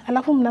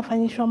 alafu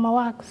mnafanyishwa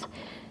mawax.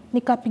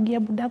 Nikapigia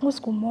budangu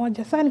siku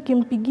moja. Sasa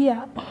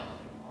nikimpigia,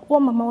 huo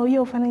mama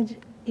huyo orphanage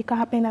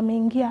ikahappen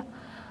ameingia,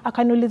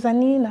 akaniuliza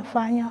nini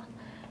nafanya.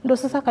 Ndo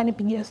sasa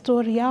akanipigia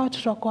story yao,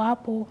 watoto wako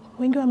hapo,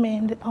 wengi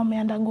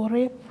wameundergo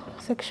rape,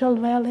 sexual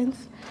violence.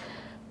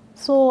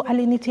 So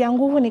alinitia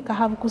nguvu, nika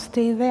have to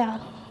stay there.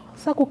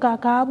 Sasa kukaa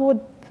hapo,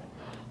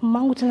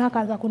 mamangu tena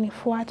akaanza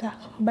kunifuata.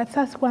 But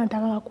sasa sikuwa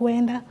nataka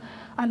kuenda.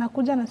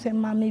 Anakuja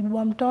anasema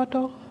ameibiwa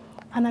mtoto,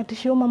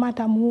 anatishia mama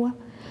atamuua.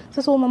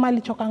 Sasa mama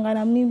alichokanga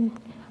na mimi,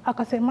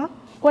 akasema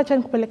wacha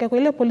nikupeleke kwa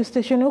ile police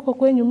station huko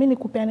kwenyu, mimi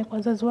nikupeane kwa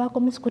wazazi wako,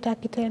 mimi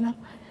sikutaki tena.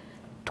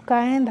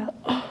 Tukaenda.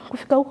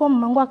 Kufika huko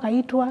mamangu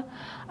akaitwa,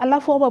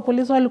 alafu hao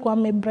polisi walikuwa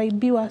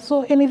wamebribiwa.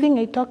 So anything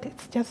I talk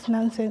it's just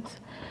nonsense.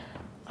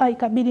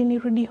 Ikabidi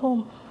nirudi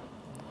home.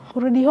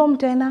 Kurudi home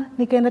tena,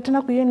 nikaenda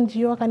tena kwa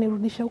NGO,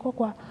 akanirudisha huko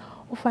kwa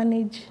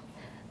orphanage.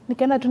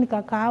 Nikaenda tu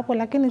nikakaa hapo,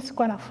 lakini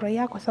sikuwa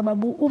nafurahia kwa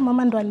sababu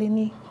mama ndo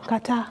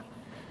alinikataa.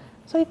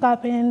 So it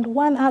happened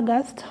 1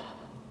 August,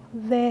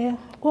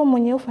 kwa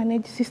mwenye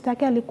orphanage sister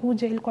yake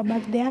alikuja, ilikuwa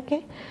birthday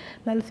yake,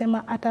 na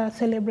alisema ata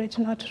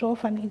celebrate na watoto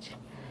orphanage.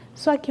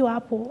 So akiwa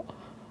hapo,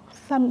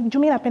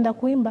 Jumi napenda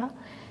kuimba,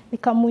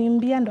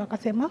 nikamuimbia, ndo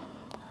akasema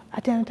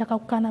ati anataka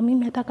kukaa na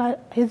mimi, ataka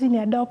hezi ni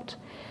adopt.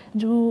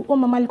 Juu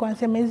mama alikuwa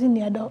anasema hezi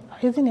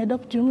ni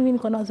adopt juu mimi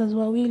niko na wazazi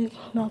wawili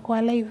na wako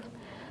alive.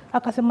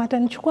 Akasema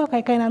atanichukua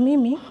kaikae na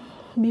mimi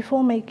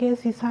before my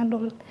case is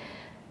handled.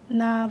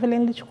 Na vile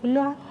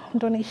nilichukuliwa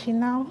ndo naishi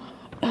nao.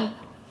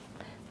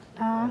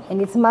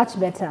 And it's much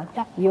better.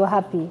 Yeah. You're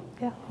happy.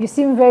 Yeah. You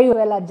seem very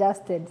well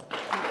adjusted.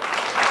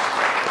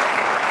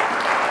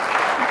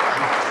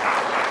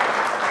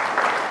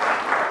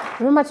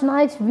 Remember,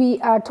 tonight we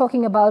are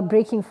talking about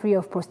breaking free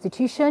of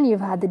prostitution.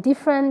 You've had the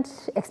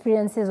different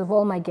experiences of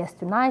all my guests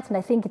tonight, and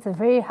I think it's a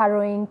very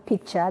harrowing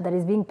picture that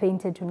is being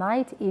painted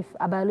tonight if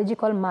a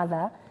biological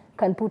mother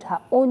can put her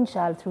own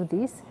child through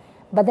this.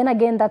 But then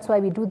again, that's why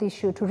we do this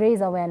show, to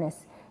raise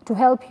awareness, to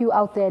help you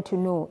out there to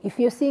know. If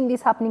you're seeing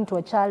this happening to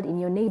a child in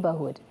your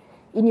neighborhood,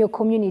 in your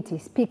community,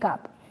 speak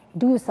up,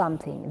 do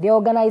something. The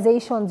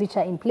organizations which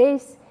are in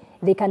place,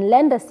 they can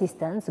lend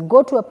assistance,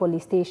 go to a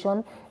police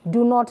station,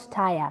 do not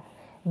tire.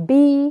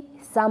 Be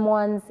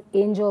someone's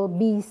angel,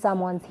 be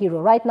someone's hero.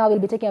 Right now, we'll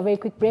be taking a very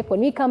quick break. When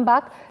we come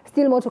back,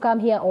 still more to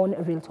come here on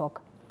Real Talk.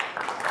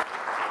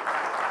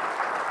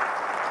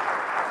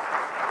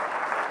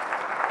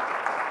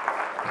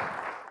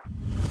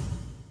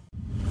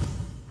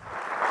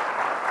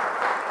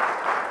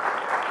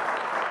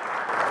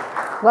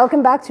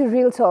 Welcome back to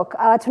Real Talk.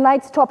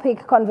 Tonight's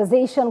topic,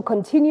 conversation,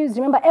 continues.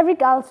 Remember, every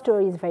girl's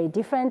story is very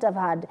different. I've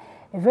had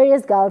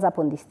various girls up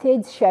on the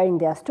stage sharing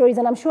their stories,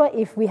 and I'm sure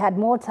if we had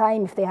more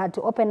time, if they had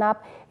to open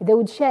up, they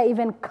would share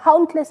even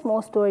countless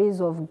more stories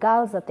of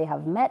girls that they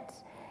have met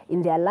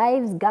in their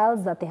lives,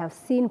 girls that they have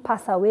seen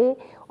pass away.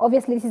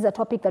 Obviously, this is a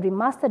topic that we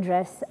must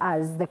address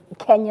as the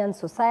Kenyan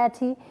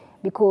society,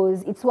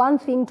 because it's one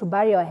thing to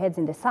bury our heads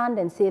in the sand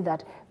and say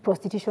that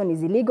prostitution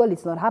is illegal,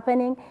 it's not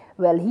happening.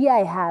 Well, here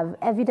I have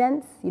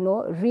evidence, you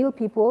know, real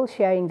people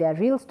sharing their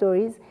real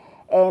stories.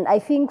 And I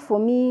think for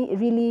me,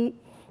 really,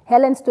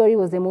 Helen's story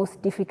was the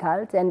most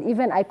difficult. And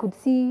even I could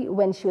see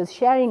when she was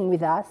sharing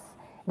with us,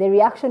 the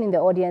reaction in the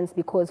audience,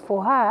 because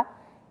for her,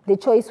 the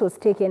choice was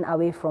taken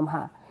away from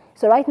her.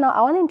 So right now,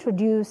 I want to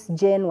introduce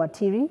Jane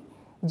Watiri.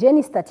 Jane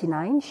is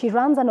 39. She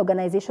runs an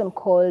organization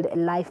called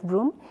Life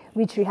Broom,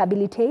 which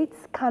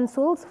rehabilitates,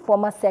 counsels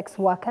former sex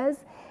workers,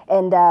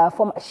 and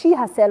she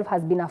herself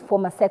has been a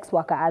former sex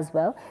worker as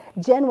well.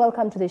 Jane,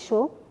 welcome to the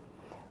show.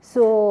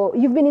 So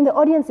you've been in the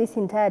audience this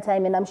entire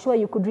time, and I'm sure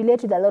you could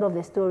relate with a lot of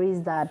the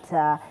stories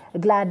that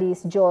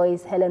Gladys,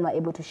 Joyce, Helen were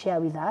able to share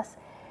with us.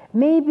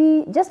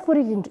 Maybe just put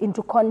it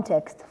into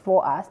context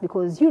for us,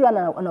 because you run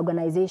an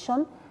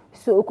organization,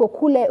 so uko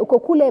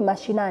kule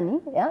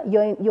mashinani, yeah?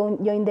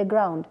 You're in the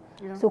ground.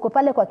 Yeah. So uko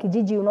pale kwa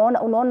kijiji,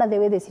 unaona the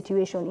way the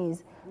situation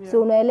is. Yeah.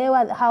 So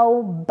unaelewa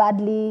how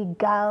badly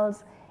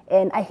girls,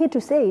 and I hate to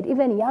say it,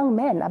 even young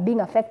men are being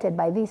affected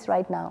by this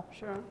right now.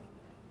 Sure.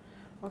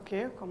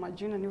 Okay, kwa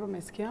majina nivyo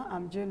mesikia,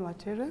 I'm Jane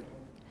Watiri.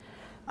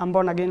 I'm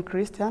born again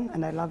Christian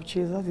and I love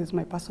Jesus. He's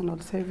my personal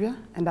savior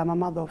and I'm a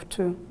mother of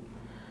 2.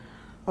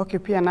 Okay,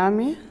 pia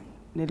nami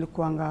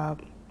nilikuanga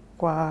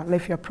kwa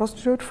life ya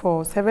prostitute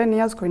for 7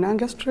 years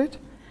Koinange Street.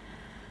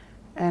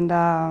 And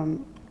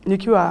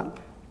nikiwa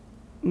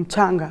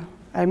mchanga,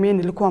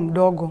 nilikuwa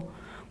mdogo.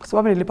 Kwa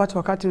sababu nilipata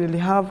wakati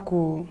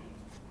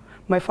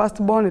my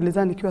first born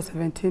nilizaa nikiwa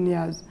 17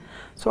 years.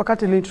 So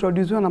wakati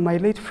niliintroducewa na my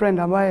late friend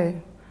ambaye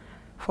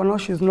for now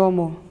she's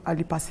normal,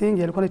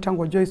 alipasingi, alikuwa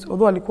anaitwa Joyce,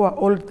 although alikuwa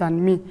older than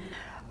me.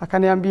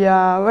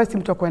 Akaniambia, wewe si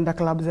mtu wa kwenda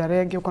club za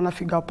reggae, uko na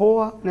figa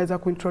poa, naweza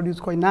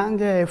kuintroduce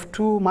Koinange,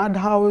 F2,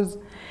 Madhouse,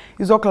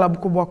 hizo club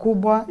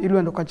kubwa ili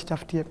uende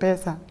ukajitafutie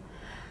pesa.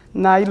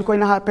 Na ilikuwa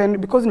ina happen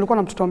because nilikuwa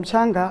na mtoto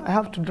mchanga, I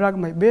have to drag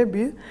my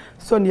baby,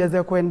 so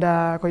niweze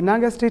kwenda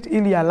Koinange Street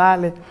ili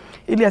alale.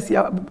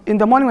 In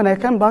the morning when I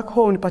came back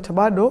home nipata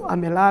bado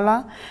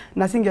amelala,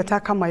 na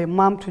singetaka my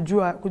mom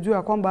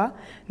kujua kwamba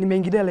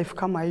nimeingilia life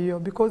kama hiyo,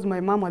 because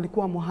my mom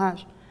alikuwa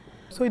muhash.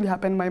 So it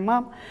happened, my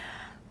mom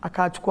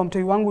akachukua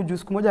mtoi wangu juu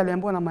siku moja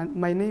aliambiwa na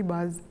my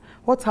neighbors,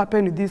 what's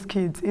happened with these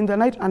kids? In the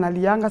night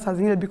analianga saa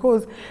zingine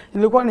because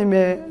nilikuwa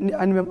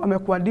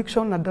amekuwa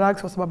addiction na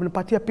drugs, kwa sababu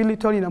nipatia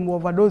Piliton na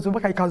overdose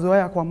mpaka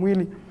ikazoea kwa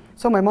mwili.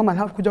 So my mom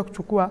have kuja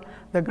kuchukua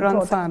the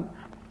grandson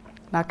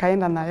na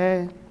akaenda na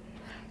yeye.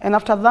 And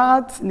after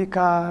that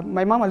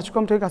my mom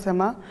alichukua mtoi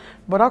akasema,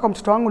 bora kwa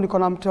mtoto wangu niko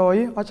na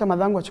mtoi, acha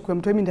madhangu achukue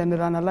mtoi, mimi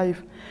ndiendelea na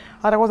life.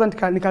 Hata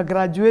kwanza nika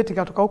graduate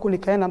nikatoka huku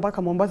nikaenda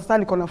mpaka Mombasa, sasa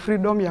niko na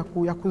freedom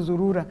ya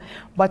kuzurura.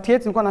 But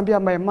yet nilikuwa naambia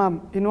my mom,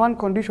 in one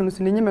condition,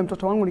 usininyime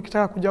mtoto wangu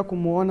nikitaka kuja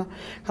kumuona.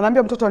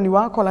 Kanaambia mtoto ni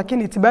wako,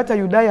 lakini it's better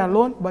you die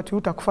alone but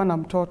utakufa na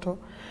mtoto.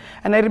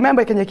 And I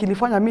remember kenye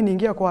kilifanya mimi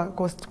niingia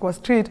kwa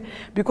street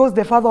because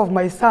the father of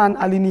my son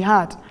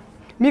alinihurt.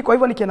 Mimi kwa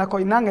hivyo nikienda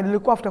Koinange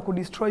nilikuwa after ku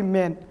destroy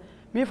men.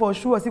 Mimi for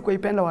sure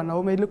sikuipenda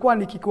wanaume, ilikuwa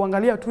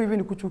nikikuangalia tu hivi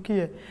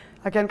nikuchukie.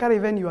 I can carry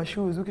even your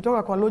shoes.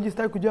 Ukitoka kwa lodge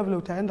sitaki kujua vile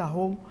utaenda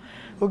home.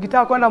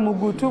 Ukitaka kwenda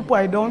mguu tupu,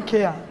 I don't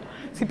care.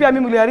 Si pia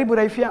mimi niliharibu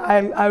life ya,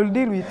 I will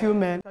deal with you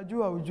man.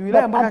 Najua ujui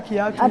ile mpaka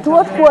kiatu. At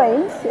what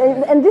point,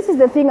 and this is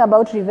the thing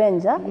about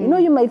revenge, huh? You know,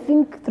 you might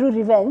think through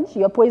revenge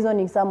you're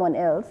poisoning someone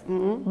else,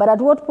 but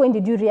at what point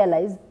did you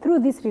realize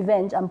through this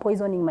revenge I'm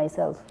poisoning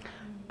myself?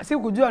 Si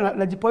kujua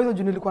najipoizo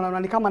juu nilikuwa naona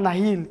ni kama na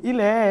heal.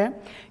 Ile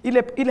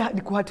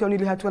kuhatiwa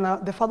nilihatiwa na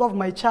the father of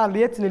my child,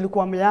 yet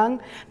nilikuwa young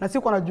na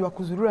sikuwa najua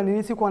kuzurura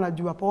nini, sikuwa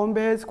najua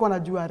pombe, sikuwa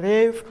najua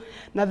rave.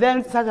 Na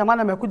then sasa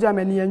jamani amekuja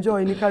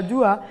amenienjoy,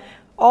 nikajua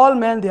all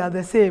men they are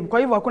the same. Kwa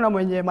hivyo hakuna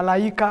mwenye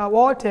malaika,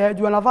 wote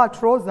juu anavaa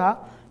trouser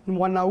ni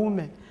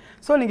mwanaume.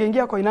 So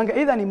ningeingia Koinange,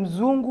 either ni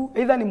mzungu,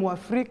 either ni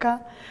Mwafrika.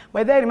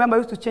 By the way, I remember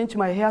I used to change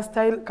my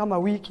hairstyle kama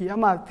wiki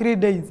ama 3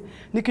 days.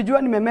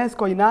 Nikijua nimemess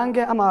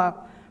Koinange ama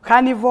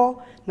carnival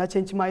na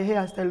change my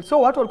hairstyle.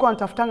 So watu walikuwa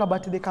wanatafutanga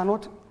but they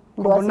cannot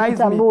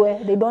recognize me.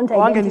 They don't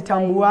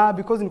identify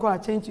because nilikuwa na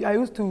change. I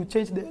used to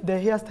change the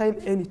hairstyle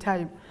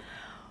anytime.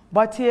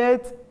 But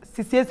yet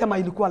sisi sema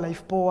ilikuwa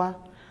life poa.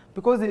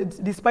 Because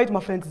despite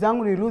my friends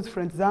zangu ni lose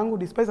friends zangu,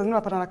 despite sasa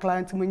napata na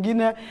client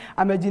mwingine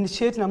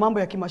amejinitiate na mambo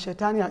ya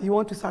kimashetani, he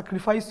want to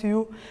sacrifice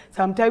you.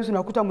 Sometimes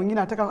unakuta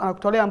mwingine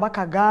anakutolea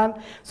mpaka gun.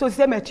 So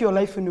siseme eti your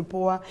life ni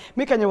poa.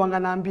 Mimi kenye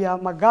wanganaambia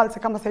magirls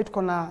kama sasa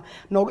tuko na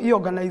hii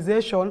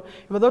organization,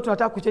 even though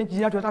tunataka kuchange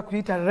jina, tunataka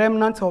kuita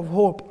Remnants of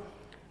Hope.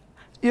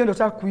 Hiyo ndio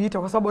tunataka kuita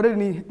kwa sababu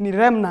already ni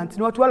remnant,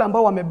 ni watu wale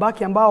ambao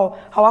wamebaki ambao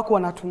hawakuwa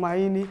na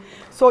tumaini.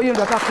 So hiyo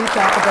ndio tunataka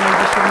kuita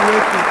organization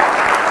yetu.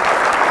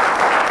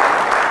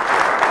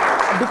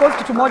 Because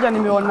kitu moja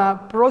nimeona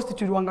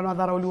prostitute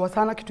wanadharauliwa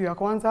sana, kitu ya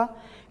kwanza.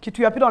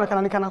 Kitu ya pili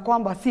wanaonekana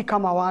kwamba si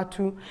kama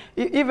watu.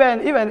 Even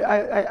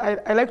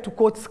I like to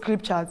quote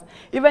scriptures.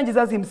 Even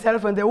Jesus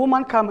himself, when the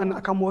woman come and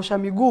akamwosha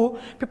miguu,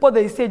 people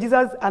they say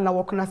Jesus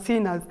anawalk na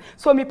sinners.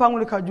 So mi pangu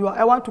nikajua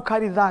I want to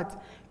carry that.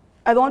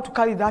 I don't want to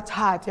carry that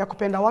heart ya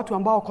kupenda watu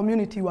ambao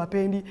community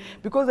wapendi,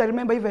 because I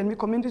remember even me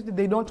community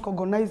they don't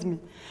recognize me.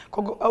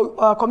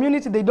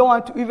 Community they don't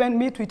want to even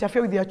me to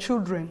interfere with their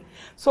children.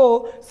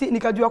 So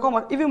nikajua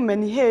kwamba even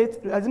many hate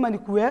lazima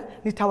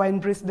nitawa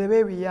embrace the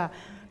way we are.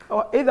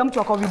 Either mtu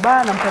wako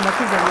vibaya na mpenda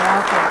kiza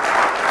yake.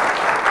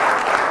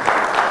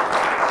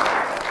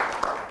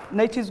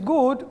 na it is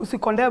good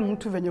usikondem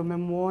mtu venye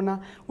umemuona,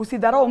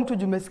 usidharau mtu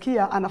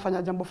jumesikia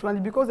anafanya jambo fulani,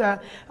 because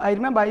I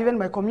remember even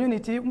my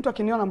community, mtu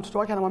akiniona mtoto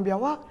wake anamwambia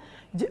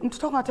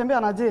mtoto wako anatembea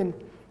na Jane,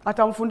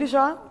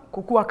 atamfundisha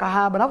kukua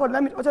kahaba. Na hapo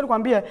acha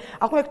nikwambie,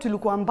 hakuna kitu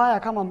ilikuwa mbaya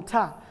kama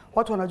mtaa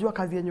watu wanajua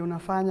kazi yenye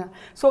unafanya.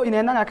 So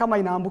inaendanga kama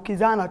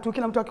inaambukizana tu,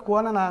 kila mtu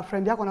akikuona na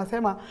friend yako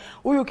anasema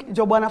huyu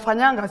job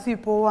anafanyanga si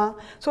poa.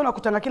 So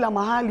unakutana kila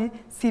mahali,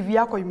 CV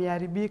yako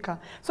imeharibika.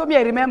 So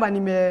I remember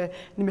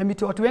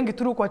nimemiti watu wengi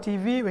through kwa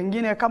TV,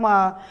 wengine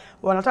kama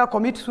wanataka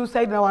commit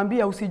suicide na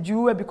waambia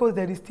usijiue because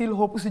there is still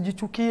hope,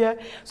 usijichukie.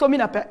 So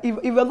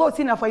even though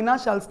sina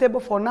financial stable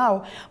for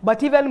now,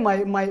 but even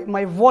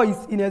my voice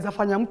inaweza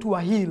fanya mtu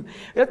wa heal.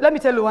 Let me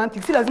tell you one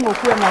thing, si lazima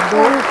ukuwe na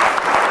goal.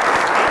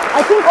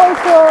 I think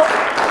also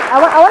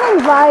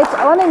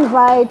I want to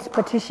invite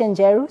Patricia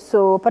Njeru.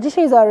 So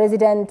Patricia is our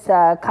resident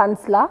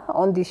counselor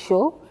on this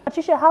show.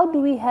 Patricia, how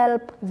do we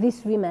help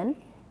these women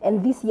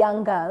and these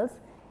young girls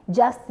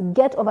just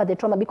get over the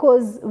trauma?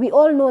 Because we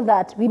all know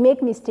that we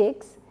make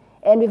mistakes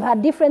and we've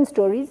had different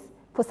stories.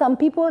 For some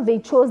people, they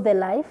chose their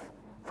life.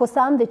 For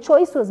some, the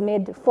choice was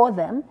made for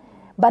them.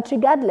 But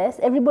regardless,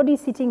 everybody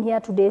is sitting here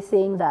today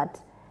saying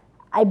that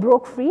I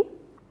broke free.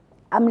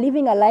 I'm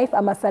living a life,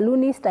 I'm a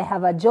saloonist, I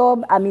have a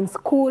job, I'm in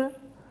school.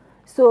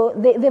 So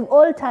they've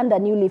all turned a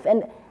new leaf.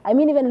 And I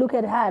mean, even look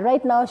at her.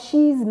 Right now,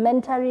 she's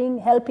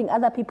mentoring, helping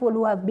other people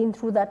who have been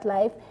through that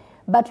life.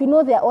 But we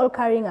know they're all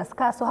carrying a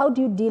scar. So how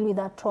do you deal with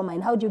that trauma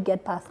and how do you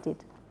get past it?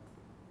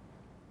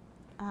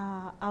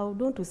 I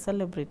would want to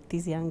celebrate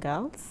these young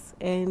girls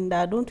and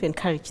I want to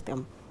encourage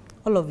them,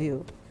 all of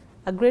you.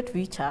 A great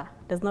future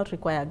does not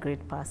require a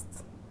great past.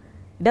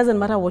 It doesn't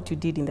matter what you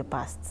did in the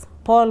past.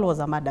 Paul was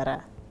a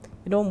murderer.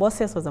 You know,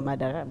 Moses was a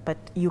murderer, but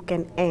you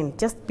can end.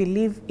 Just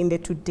believe in the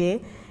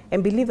today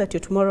and believe that your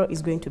tomorrow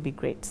is going to be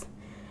great.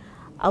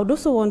 I would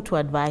also want to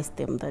advise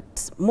them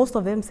that most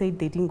of them say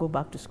they didn't go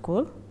back to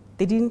school.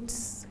 They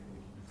didn't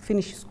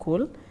finish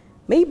school.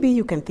 Maybe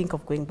you can think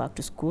of going back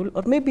to school,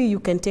 or maybe you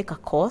can take a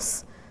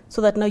course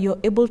so that now you're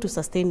able to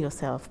sustain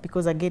yourself.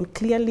 Because again,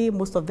 clearly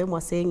most of them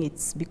were saying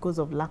it's because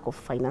of lack of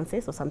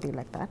finances or something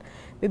like that.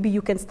 Maybe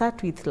you can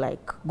start with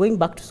like going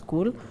back to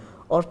school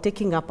or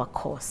taking up a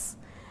course.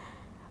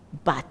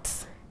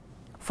 But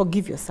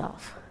forgive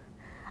yourself.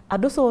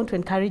 I'd also want to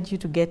encourage you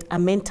to get a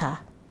mentor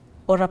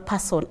or a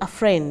person, a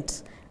friend,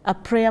 a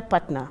prayer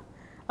partner,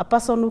 a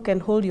person who can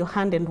hold your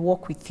hand and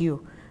walk with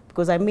you.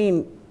 Because I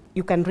mean,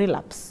 you can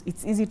relapse.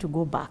 It's easy to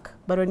go back.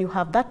 But when you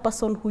have that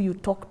person who you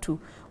talk to,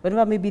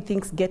 whenever maybe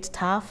things get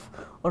tough,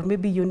 or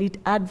maybe you need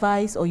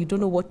advice, or you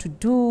don't know what to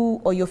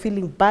do, or you're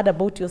feeling bad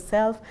about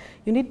yourself,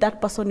 you need that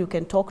person you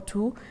can talk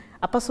to,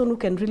 a person who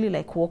can really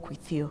like walk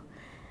with you.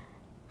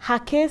 Her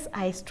case,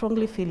 I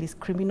strongly feel, is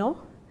criminal.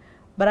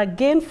 But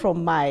again,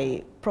 from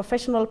my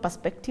professional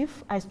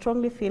perspective, I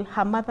strongly feel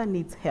her mother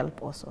needs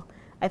help also.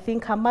 I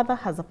think her mother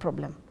has a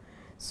problem.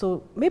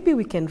 So maybe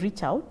we can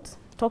reach out,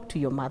 talk to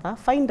your mother,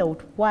 find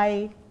out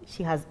why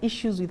she has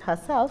issues with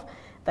herself,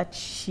 that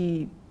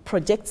she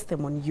projects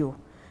them on you.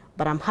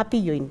 But I'm happy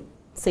you're in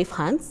safe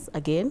hands.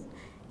 Again,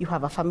 you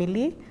have a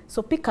family,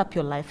 so pick up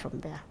your life from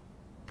there.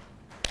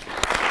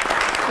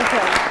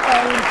 Okay.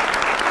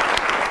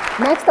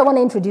 Next, I want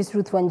to introduce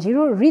Ruth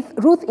Wanjiru.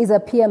 Ruth is a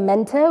peer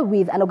mentor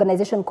with an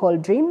organization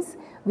called Dreams,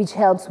 which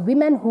helps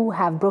women who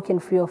have broken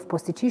free of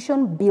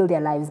prostitution build their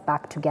lives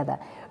back together.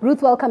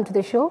 Ruth, welcome to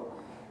the show.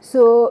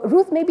 So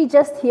Ruth, maybe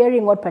just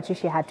hearing what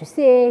Patricia had to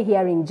say,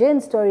 hearing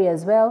Jane's story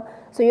as well.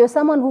 So you're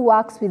someone who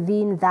works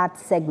within that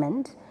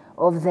segment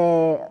and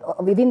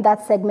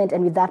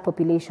with that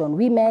population,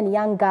 women,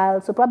 young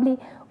girls. So probably,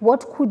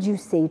 what could you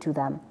say to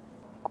them?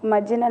 Kwa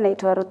majina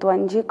naitwa Ruth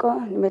Wanjiko,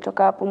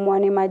 nimetoka hapo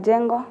Mwani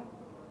Majengo.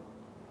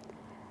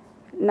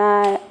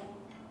 Na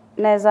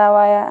naweza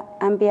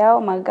waambia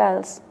hao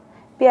magirls,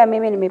 pia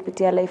mimi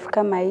nimepitia life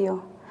kama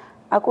hiyo.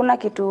 Hakuna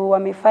kitu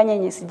wamefanya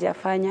yenye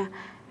sijafanya.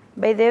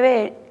 By the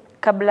way,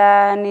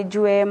 kabla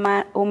nijue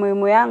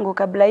umuhimu yangu,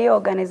 kabla hiyo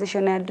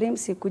organization ya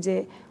Dreams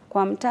ikuje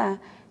kwa mtaa,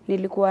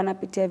 nilikuwa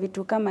napitia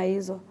vitu kama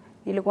hizo.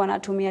 Nilikuwa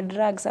natumia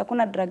drugs,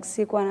 hakuna drugs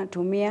sikuwa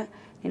natumia,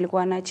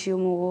 nilikuwa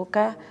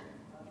nachiumuka.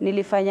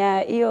 Nilifanya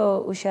hiyo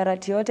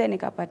usharati yote,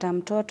 nikapata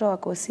mtoto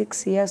wako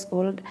 6 years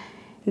old.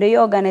 Ndio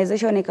hiyo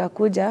organization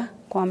ikakuja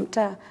kwa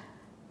mtaa.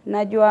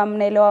 Najua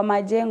mnaelewa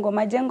Majengo.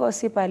 Majengo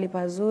si pahali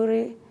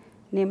pazuri,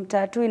 ni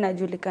mtaa tu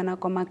inajulikana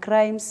kwa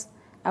crimes,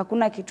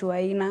 hakuna kitu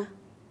haina.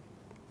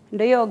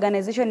 Ndio hiyo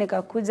organization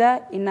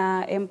ikakuja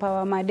ina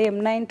empower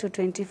madem 9 to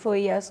 24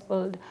 years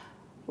old.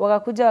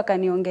 Wakakuja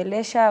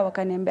wakaniongelesha,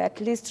 wakaniambia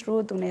at least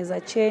Ruth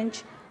unaweza change,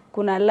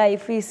 kuna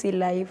life, hii si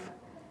life.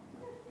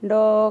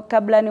 Ndo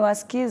kabla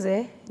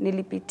niwasikize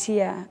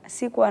nilipitia,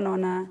 sikuwa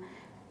naona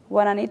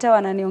wananiita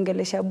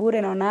wananiongelesha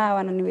bure, naona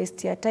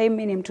wananiwestia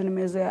time, ni mtu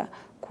nimezoea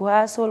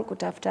kuhustle,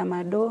 kutafuta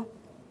mado.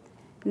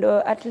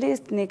 Ndo at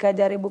least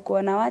nikajaribu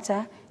kuona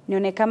wacha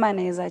nione kama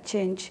naweza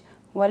change.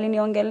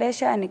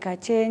 Waliniongelesha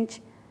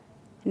nikachange,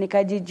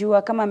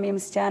 nikajijua kama mimi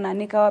msichana,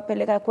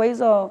 nikawapeleka kwa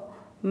hizo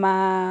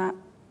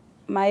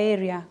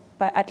area,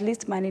 at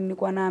least mani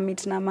nilikuwa na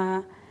meet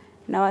na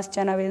na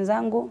wasichana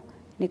wenzangu,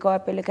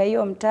 nikawapeleka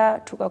hiyo mtaa,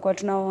 tukakuwa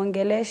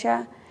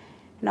tunawaongelesha,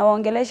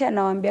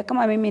 nawaambia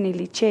kama mimi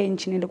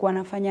nilichange, nilikuwa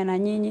nafanya na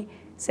nyinyi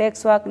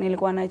sex work,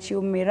 nilikuwa na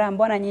chiumira,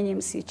 mbona nyinyi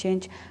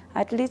msichange?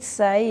 At least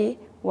saa hii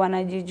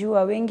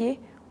wanajijua, wengi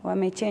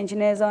wamechange.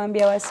 Naweza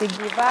waambia wasi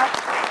give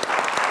up.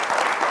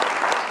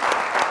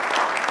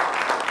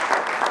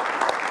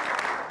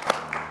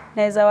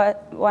 Naweza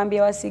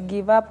waambia wasi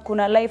give up,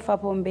 kuna life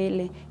hapo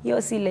mbele.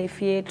 Hiyo si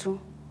life yetu.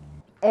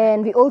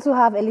 And we also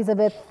have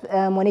Elizabeth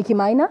Moniki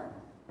Maina.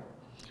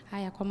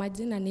 Haya, kwa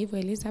majina ni hivyo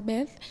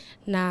Elizabeth,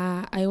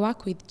 na I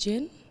work with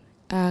Jane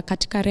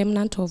katika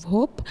Remnant of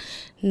Hope,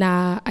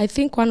 na I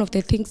think one of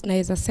the things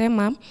naweza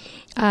sema,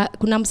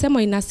 kuna msemo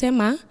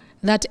inasema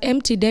that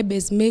empty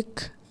debates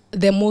make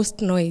the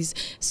most noise.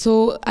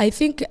 So I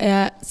think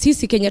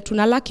sisi Kenya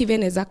tuna lack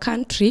even as a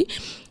country,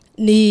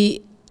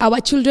 ni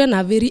our children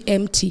are very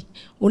empty.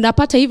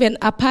 Unapata even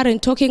a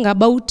parent talking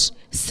about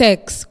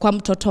sex kwa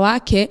mtoto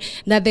wake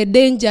na the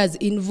dangers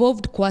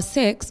involved kwa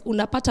sex,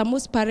 unapata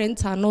most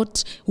parents are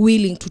not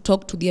willing to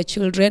talk to their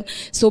children.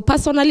 So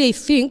personally I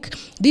think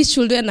these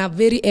children are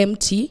very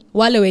empty,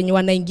 wale wenye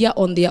wanaingia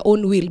on their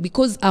own will,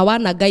 because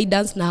hawana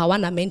guidance na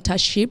hawana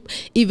mentorship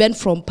even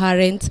from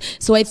parents.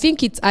 So I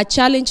think it's a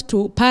challenge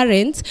to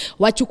parents,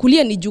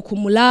 wachukulie ni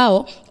jukumu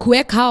lao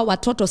kuweka hawa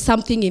watoto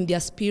something in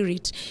their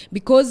spirit,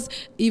 because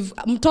if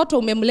mtoto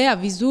umemlea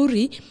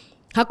vizuri,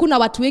 hakuna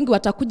watu wengi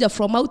watakuja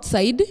from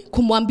outside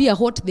kumwambia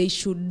what they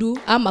should do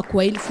ama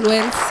kuwa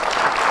influence.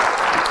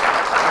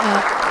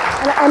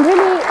 And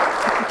really,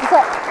 so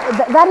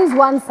that is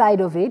one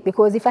side of it,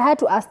 because if I had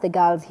to ask the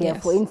girls here,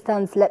 yes, for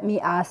instance, let me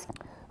ask.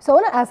 So I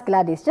want to ask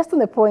Gladys, just on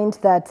the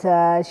point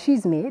that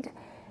she's made,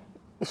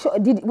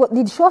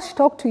 did Shosh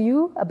talk to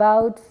you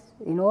about,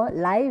 you know,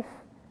 life,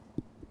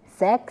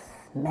 sex,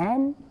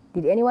 men?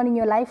 Did anyone in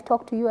your life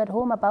talk to you at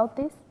home about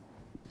this?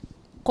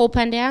 Kwa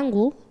upande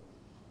yangu,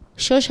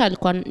 Shosha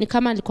alikuwa ni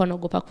kama alikuwa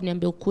anaogopa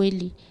kuniambia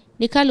ukweli.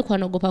 Nika alikuwa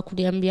anaogopa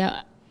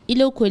kuniambia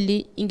ile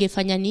ukweli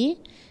ingefanya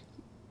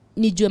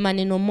nijue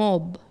maneno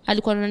mob.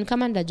 Alikuwa anaona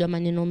kama ndajua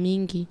maneno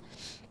mingi.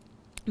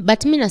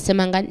 But mimi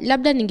nasemanga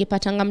labda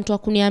ningepatanga mtu wa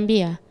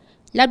kuniambia.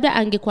 Labda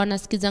angekuwa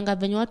nasikizanga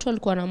venye watu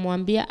walikuwa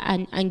wanamwambia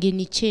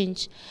angeni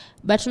change.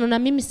 But unaona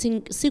mimi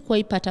sikuwa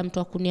ipata mtu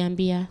wa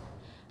kuniambia.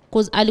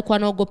 Cause alikuwa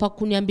anaogopa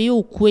kuniambia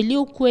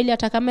ukweli,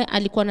 hata kama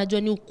alikuwa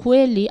anajua ni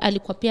ukweli,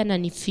 alikuwa pia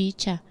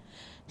ananificha.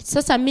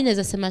 Sasa mimi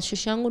naweza sema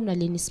shosho yangu ndo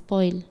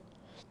alinispoil.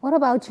 What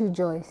about you,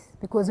 Joyce?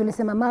 Because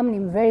ulisema mom ni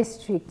very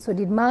strict. So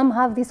did mom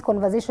have this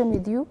conversation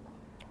with you?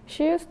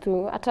 She used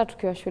to, hata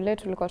tukiwa shule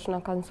tulikuwa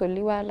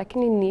tunakansoliwa,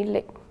 lakini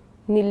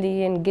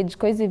nili engage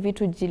kwa hizi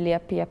vitu jili ya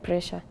peer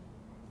pressure.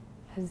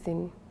 As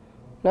in,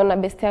 naona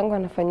best yangu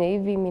anafanya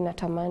hivi, mimi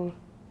natamani.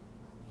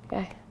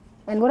 Yeah.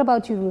 And what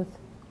about you, Ruth?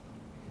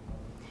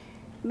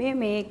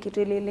 Mimi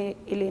kitu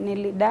ili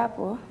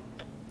nilidapo,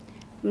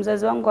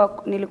 mzazi wangu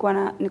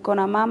niko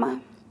na mama,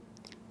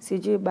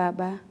 sijui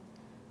baba.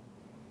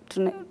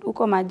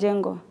 Uko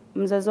Majengo,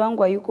 mzazi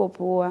wangu hayuko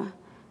Pua,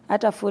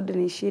 hata food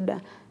ni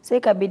shida. Sasa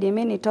ikabidi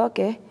mimi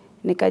nitoke,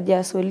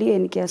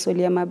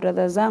 nikiasulia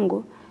mabrother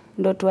zangu,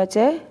 ndo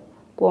tuache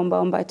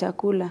kuomba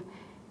chakula.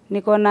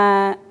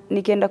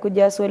 Nikienda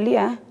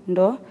kujiasulia,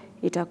 ndo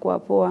itakuwa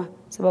poa,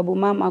 sababu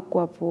mama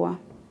hakuwa poa.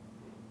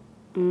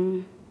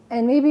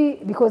 And maybe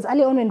because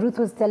earlier on when Ruth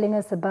was telling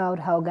us about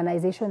her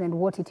organization and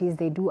what it is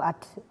they do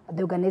at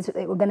the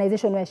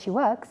organization where she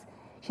works,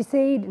 she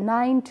said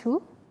 9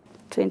 to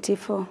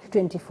 24.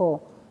 24.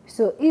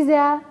 So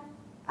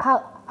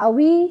are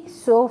we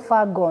so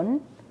far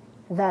gone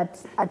that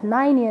at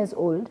 9 years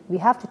old, we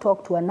have to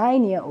talk to a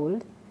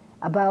 9-year-old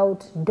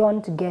about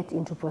don't get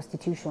into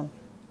prostitution?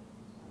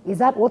 Is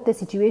that what the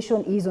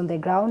situation is on the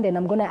ground? And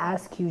I'm going to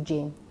ask you,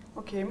 Jane.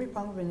 Okay, mimi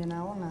pangu venye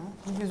naona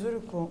ni vizuri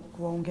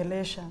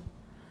kuwaongelesha.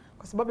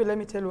 Kwa sababu let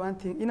me tell you one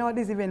thing,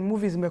 nowadays even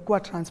movies zimekuwa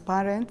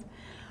transparent.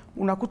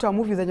 Unakuta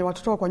movies zenye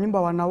watoto kwa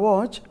nyumba wana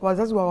watch,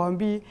 wazazi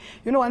wawaambii,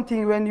 you know one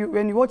thing,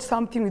 when you watch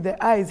something with the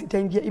eyes,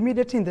 itaingia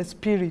immediately in the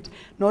spirit,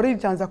 na already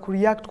itaanza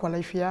kureact kwa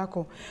life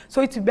yako.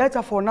 So it's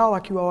better for now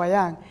wakiwa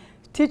wayang,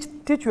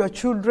 teach your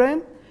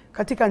children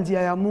katika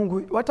njia ya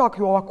Mungu. Hata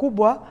wakiwa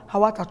wakubwa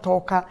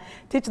hawatatoka.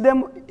 Teach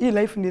them hii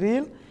life ni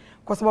real.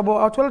 Kwa sababu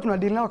watu wale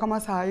tunadeal nao kama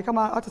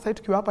hata sasa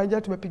tukiwa hapa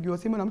nje tumepigiwa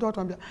simu na mtu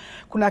atuambia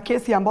kuna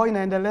kesi ambayo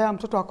inaendelea,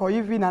 mtoto wako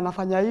hivi na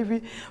anafanya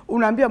hivi.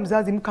 Unaambia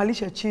mzazi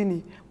mkalishe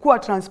chini, kuwa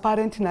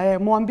transparent na yeye,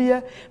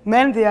 mwambie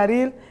men they are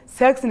real,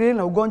 sex ni real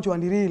na ugonjwa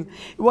ni real.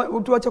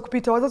 Tuache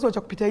kupita, wazazi waache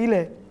kupita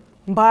ile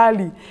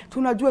mbali.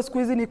 Tunajua siku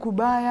hizi ni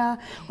kubaya,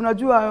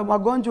 unajua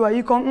magonjwa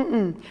iko,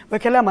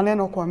 wekelea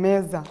maneno kwa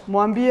meza,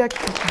 mwambie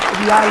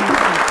reality.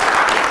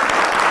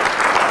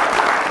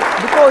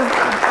 Because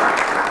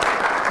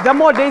the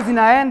more days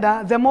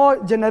inaenda, the more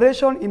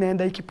generation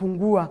inaenda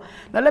ikipungua.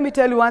 Na let me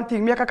tell you one thing,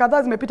 miaka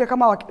kadhaa zimepita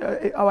kama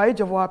our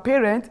age of our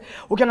parents,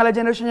 ukiangalia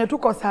generation yetu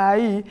kwa saa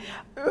hii,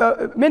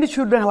 many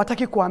children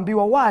hawataki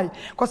kuambiwa. Why?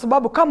 Kwa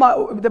sababu kama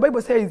the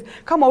Bible says,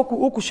 kama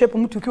huku shape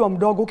mtu ukiwa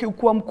mdogo,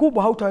 ukikuwa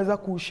mkubwa hautaweza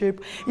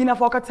kushape.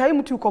 Inafaa wakati sasa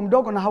mtu uko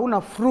mdogo na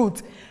hauna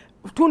fruit,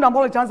 tunda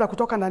ambalo litaanza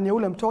kutoka ndani ya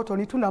ule mtoto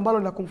ni tunda ambalo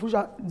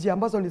linakumfundisha njia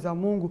ambazo ni za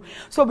Mungu.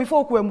 So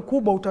before kuwe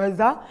mkubwa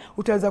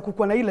utaweza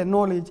kukua na ile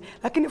knowledge.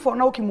 Lakini for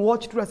now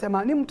ukimwatch tu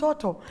unasema ni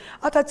mtoto,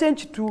 ata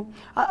change tu.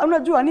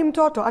 Unajua ni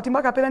mtoto, ati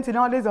mpaka parents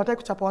nowadays wataki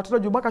kuchapa watoto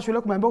juu mpaka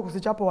shule kumeambiwa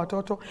kusichapa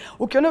watoto.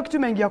 Ukiona kitu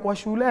imeingia kwa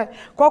shule,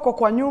 kwako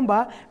kwa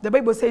nyumba, the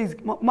Bible says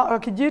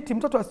kijiti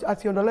mtoto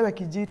asiondolewe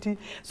kijiti.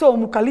 So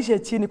umkalishe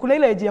chini. Kuna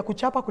ile age ya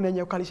kuchapa, kuna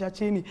yenye ukalisha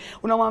chini.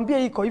 Unamwambia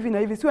iko hivi na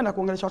hivi, siwe na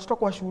kuongelesha watoto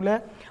kwa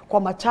shule, kwa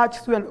machurch,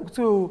 siwe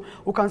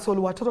ukansol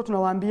watoto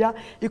tunawaambia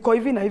iko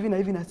hivi na hivi na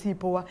hivi na si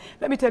poa.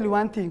 Let me tell you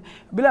one thing.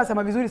 Bila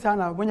nasema vizuri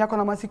sana, mwenye ako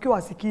na masikio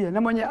asikie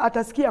na mwenye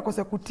atasikia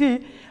akose kutii,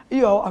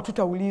 hiyo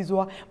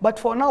hatutaulizwa. But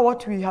for now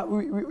what we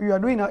are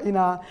doing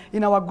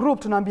in our group,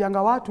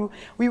 tunaambianga watu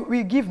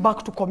we give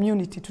back to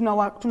community.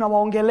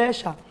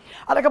 Tunawaongelesha.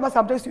 Hata kama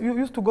sometimes you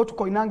used to go to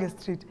Koinange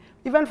Street.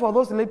 Even for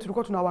those ladies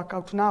tulikuwa tuna work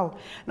out now.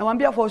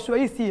 Nawaambia for sure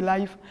hii si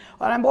life.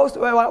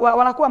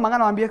 Wanakuwa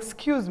mangana waambia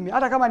excuse me.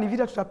 Hata kama ni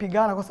vita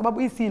tutapigana kwa sababu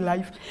hii si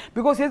life.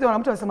 Because hizi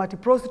wanamtu wanasema ati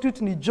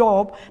prostitute ni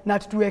job na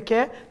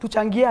tuweke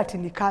tuchangie ati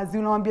ni kazi.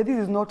 Unamwambia this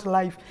is not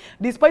life.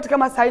 Despite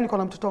kama sasa niko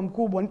na mtoto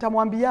mkubwa,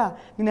 nitamwambia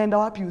ninaenda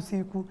wapi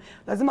usiku.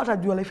 Lazima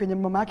atajua life yenye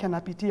mama yake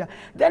anapitia.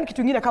 Then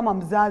kitu kingine kama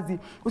mzazi,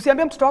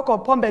 usiambie mtoto wako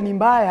pombe ni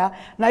mbaya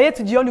na yeye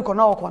jioni uko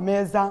nao kwa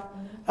meza.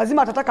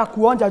 Lazima atataka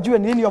kuonja ajue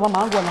nini mama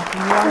yangu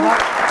anakunywa.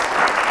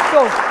 So,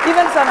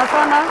 even sana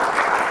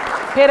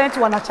parents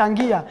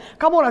wanachangia.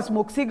 Kama una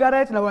smoke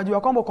cigarette na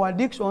unajua kwamba kwa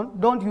addiction,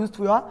 don't use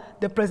to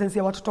the presence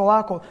ya watoto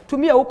wako.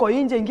 Tumia huko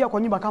nje, ingia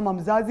kwa nyumba kama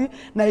mzazi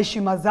na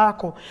heshima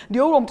zako.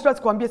 Ndio huyo mtoto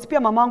asikwambie si pia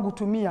mamangu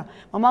tumia,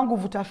 mamangu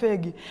vuta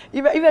fegi.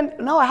 Even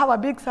now I have a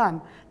big son.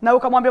 Na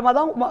ukamwambia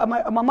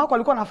mamako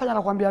alikuwa anafanya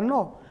na kwambia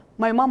no.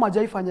 My mama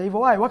hajaifanya hivyo.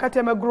 Why? Wakati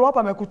ame grow up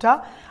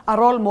amekuta a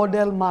role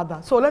model mother.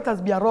 So let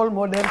us be a role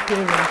model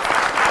parents.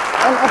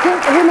 And I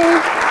think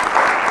really,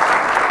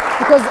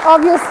 because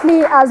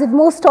obviously, as with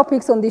most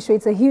topics on this show,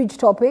 it's a huge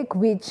topic,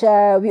 which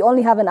we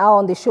only have an hour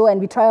on the show, and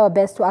we try our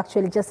best to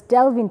actually just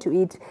delve into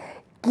it,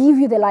 give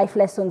you the life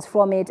lessons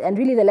from it. And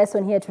really the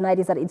lesson here tonight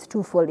is that it's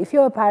twofold. If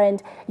you're a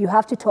parent, you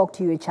have to talk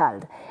to your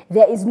child.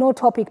 There is no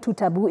topic too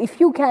taboo. If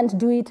you can't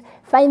do it,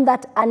 find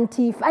that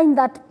auntie, find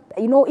that,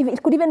 you know,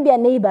 it could even be a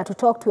neighbor to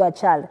talk to a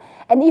child.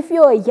 And if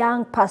you're a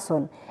young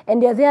person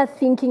and you're there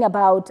thinking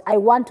about, I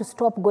want to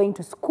stop going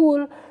to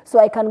school so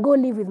I can go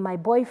live with my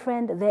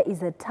boyfriend, there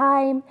is a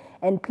time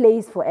and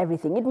place for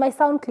everything. It might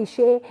sound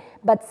cliche,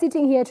 but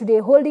sitting here today,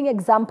 holding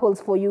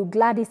examples for you,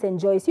 Gladys and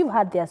Joyce, you've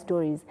heard their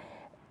stories.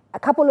 A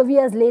couple of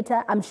years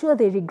later, I'm sure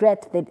they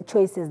regret the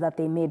choices that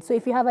they made. So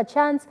if you have a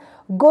chance,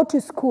 go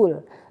to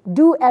school.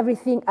 Do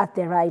everything at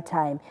the right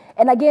time.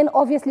 And again,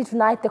 obviously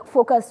tonight, the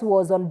focus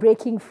was on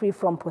breaking free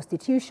from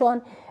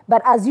prostitution.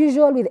 But as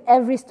usual, with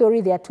every story,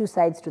 there are two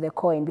sides to the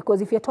coin. Because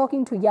if you're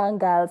talking to young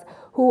girls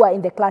who are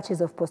in the clutches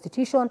of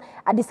prostitution,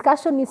 a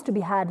discussion needs to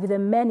be had with the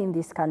men in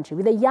this country,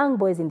 with the young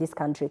boys in this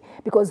country.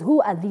 Because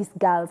who are these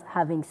girls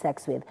having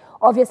sex with?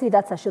 Obviously,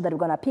 that's a show that we're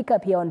going to pick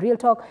up here on Real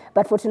Talk.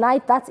 But for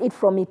tonight, that's it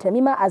from me,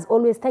 Tamima. As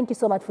always, thank you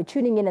so much for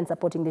tuning in and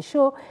supporting the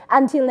show.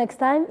 Until next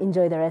time,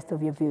 enjoy the rest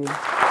of your viewing.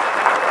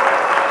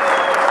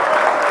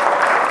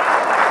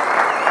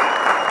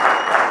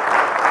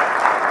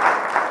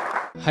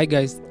 Hi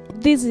guys.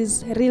 This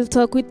is Real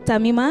Talk with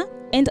Tamima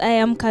and I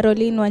am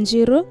Caroline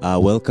Wanjiru.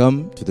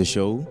 Welcome to the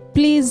show.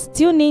 Please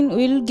tune in,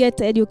 we'll get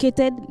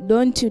educated.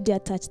 Don't you dare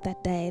touch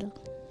that dial.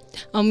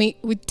 I'm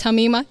with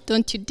Tamima.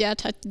 Don't you dare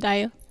touch the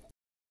dial.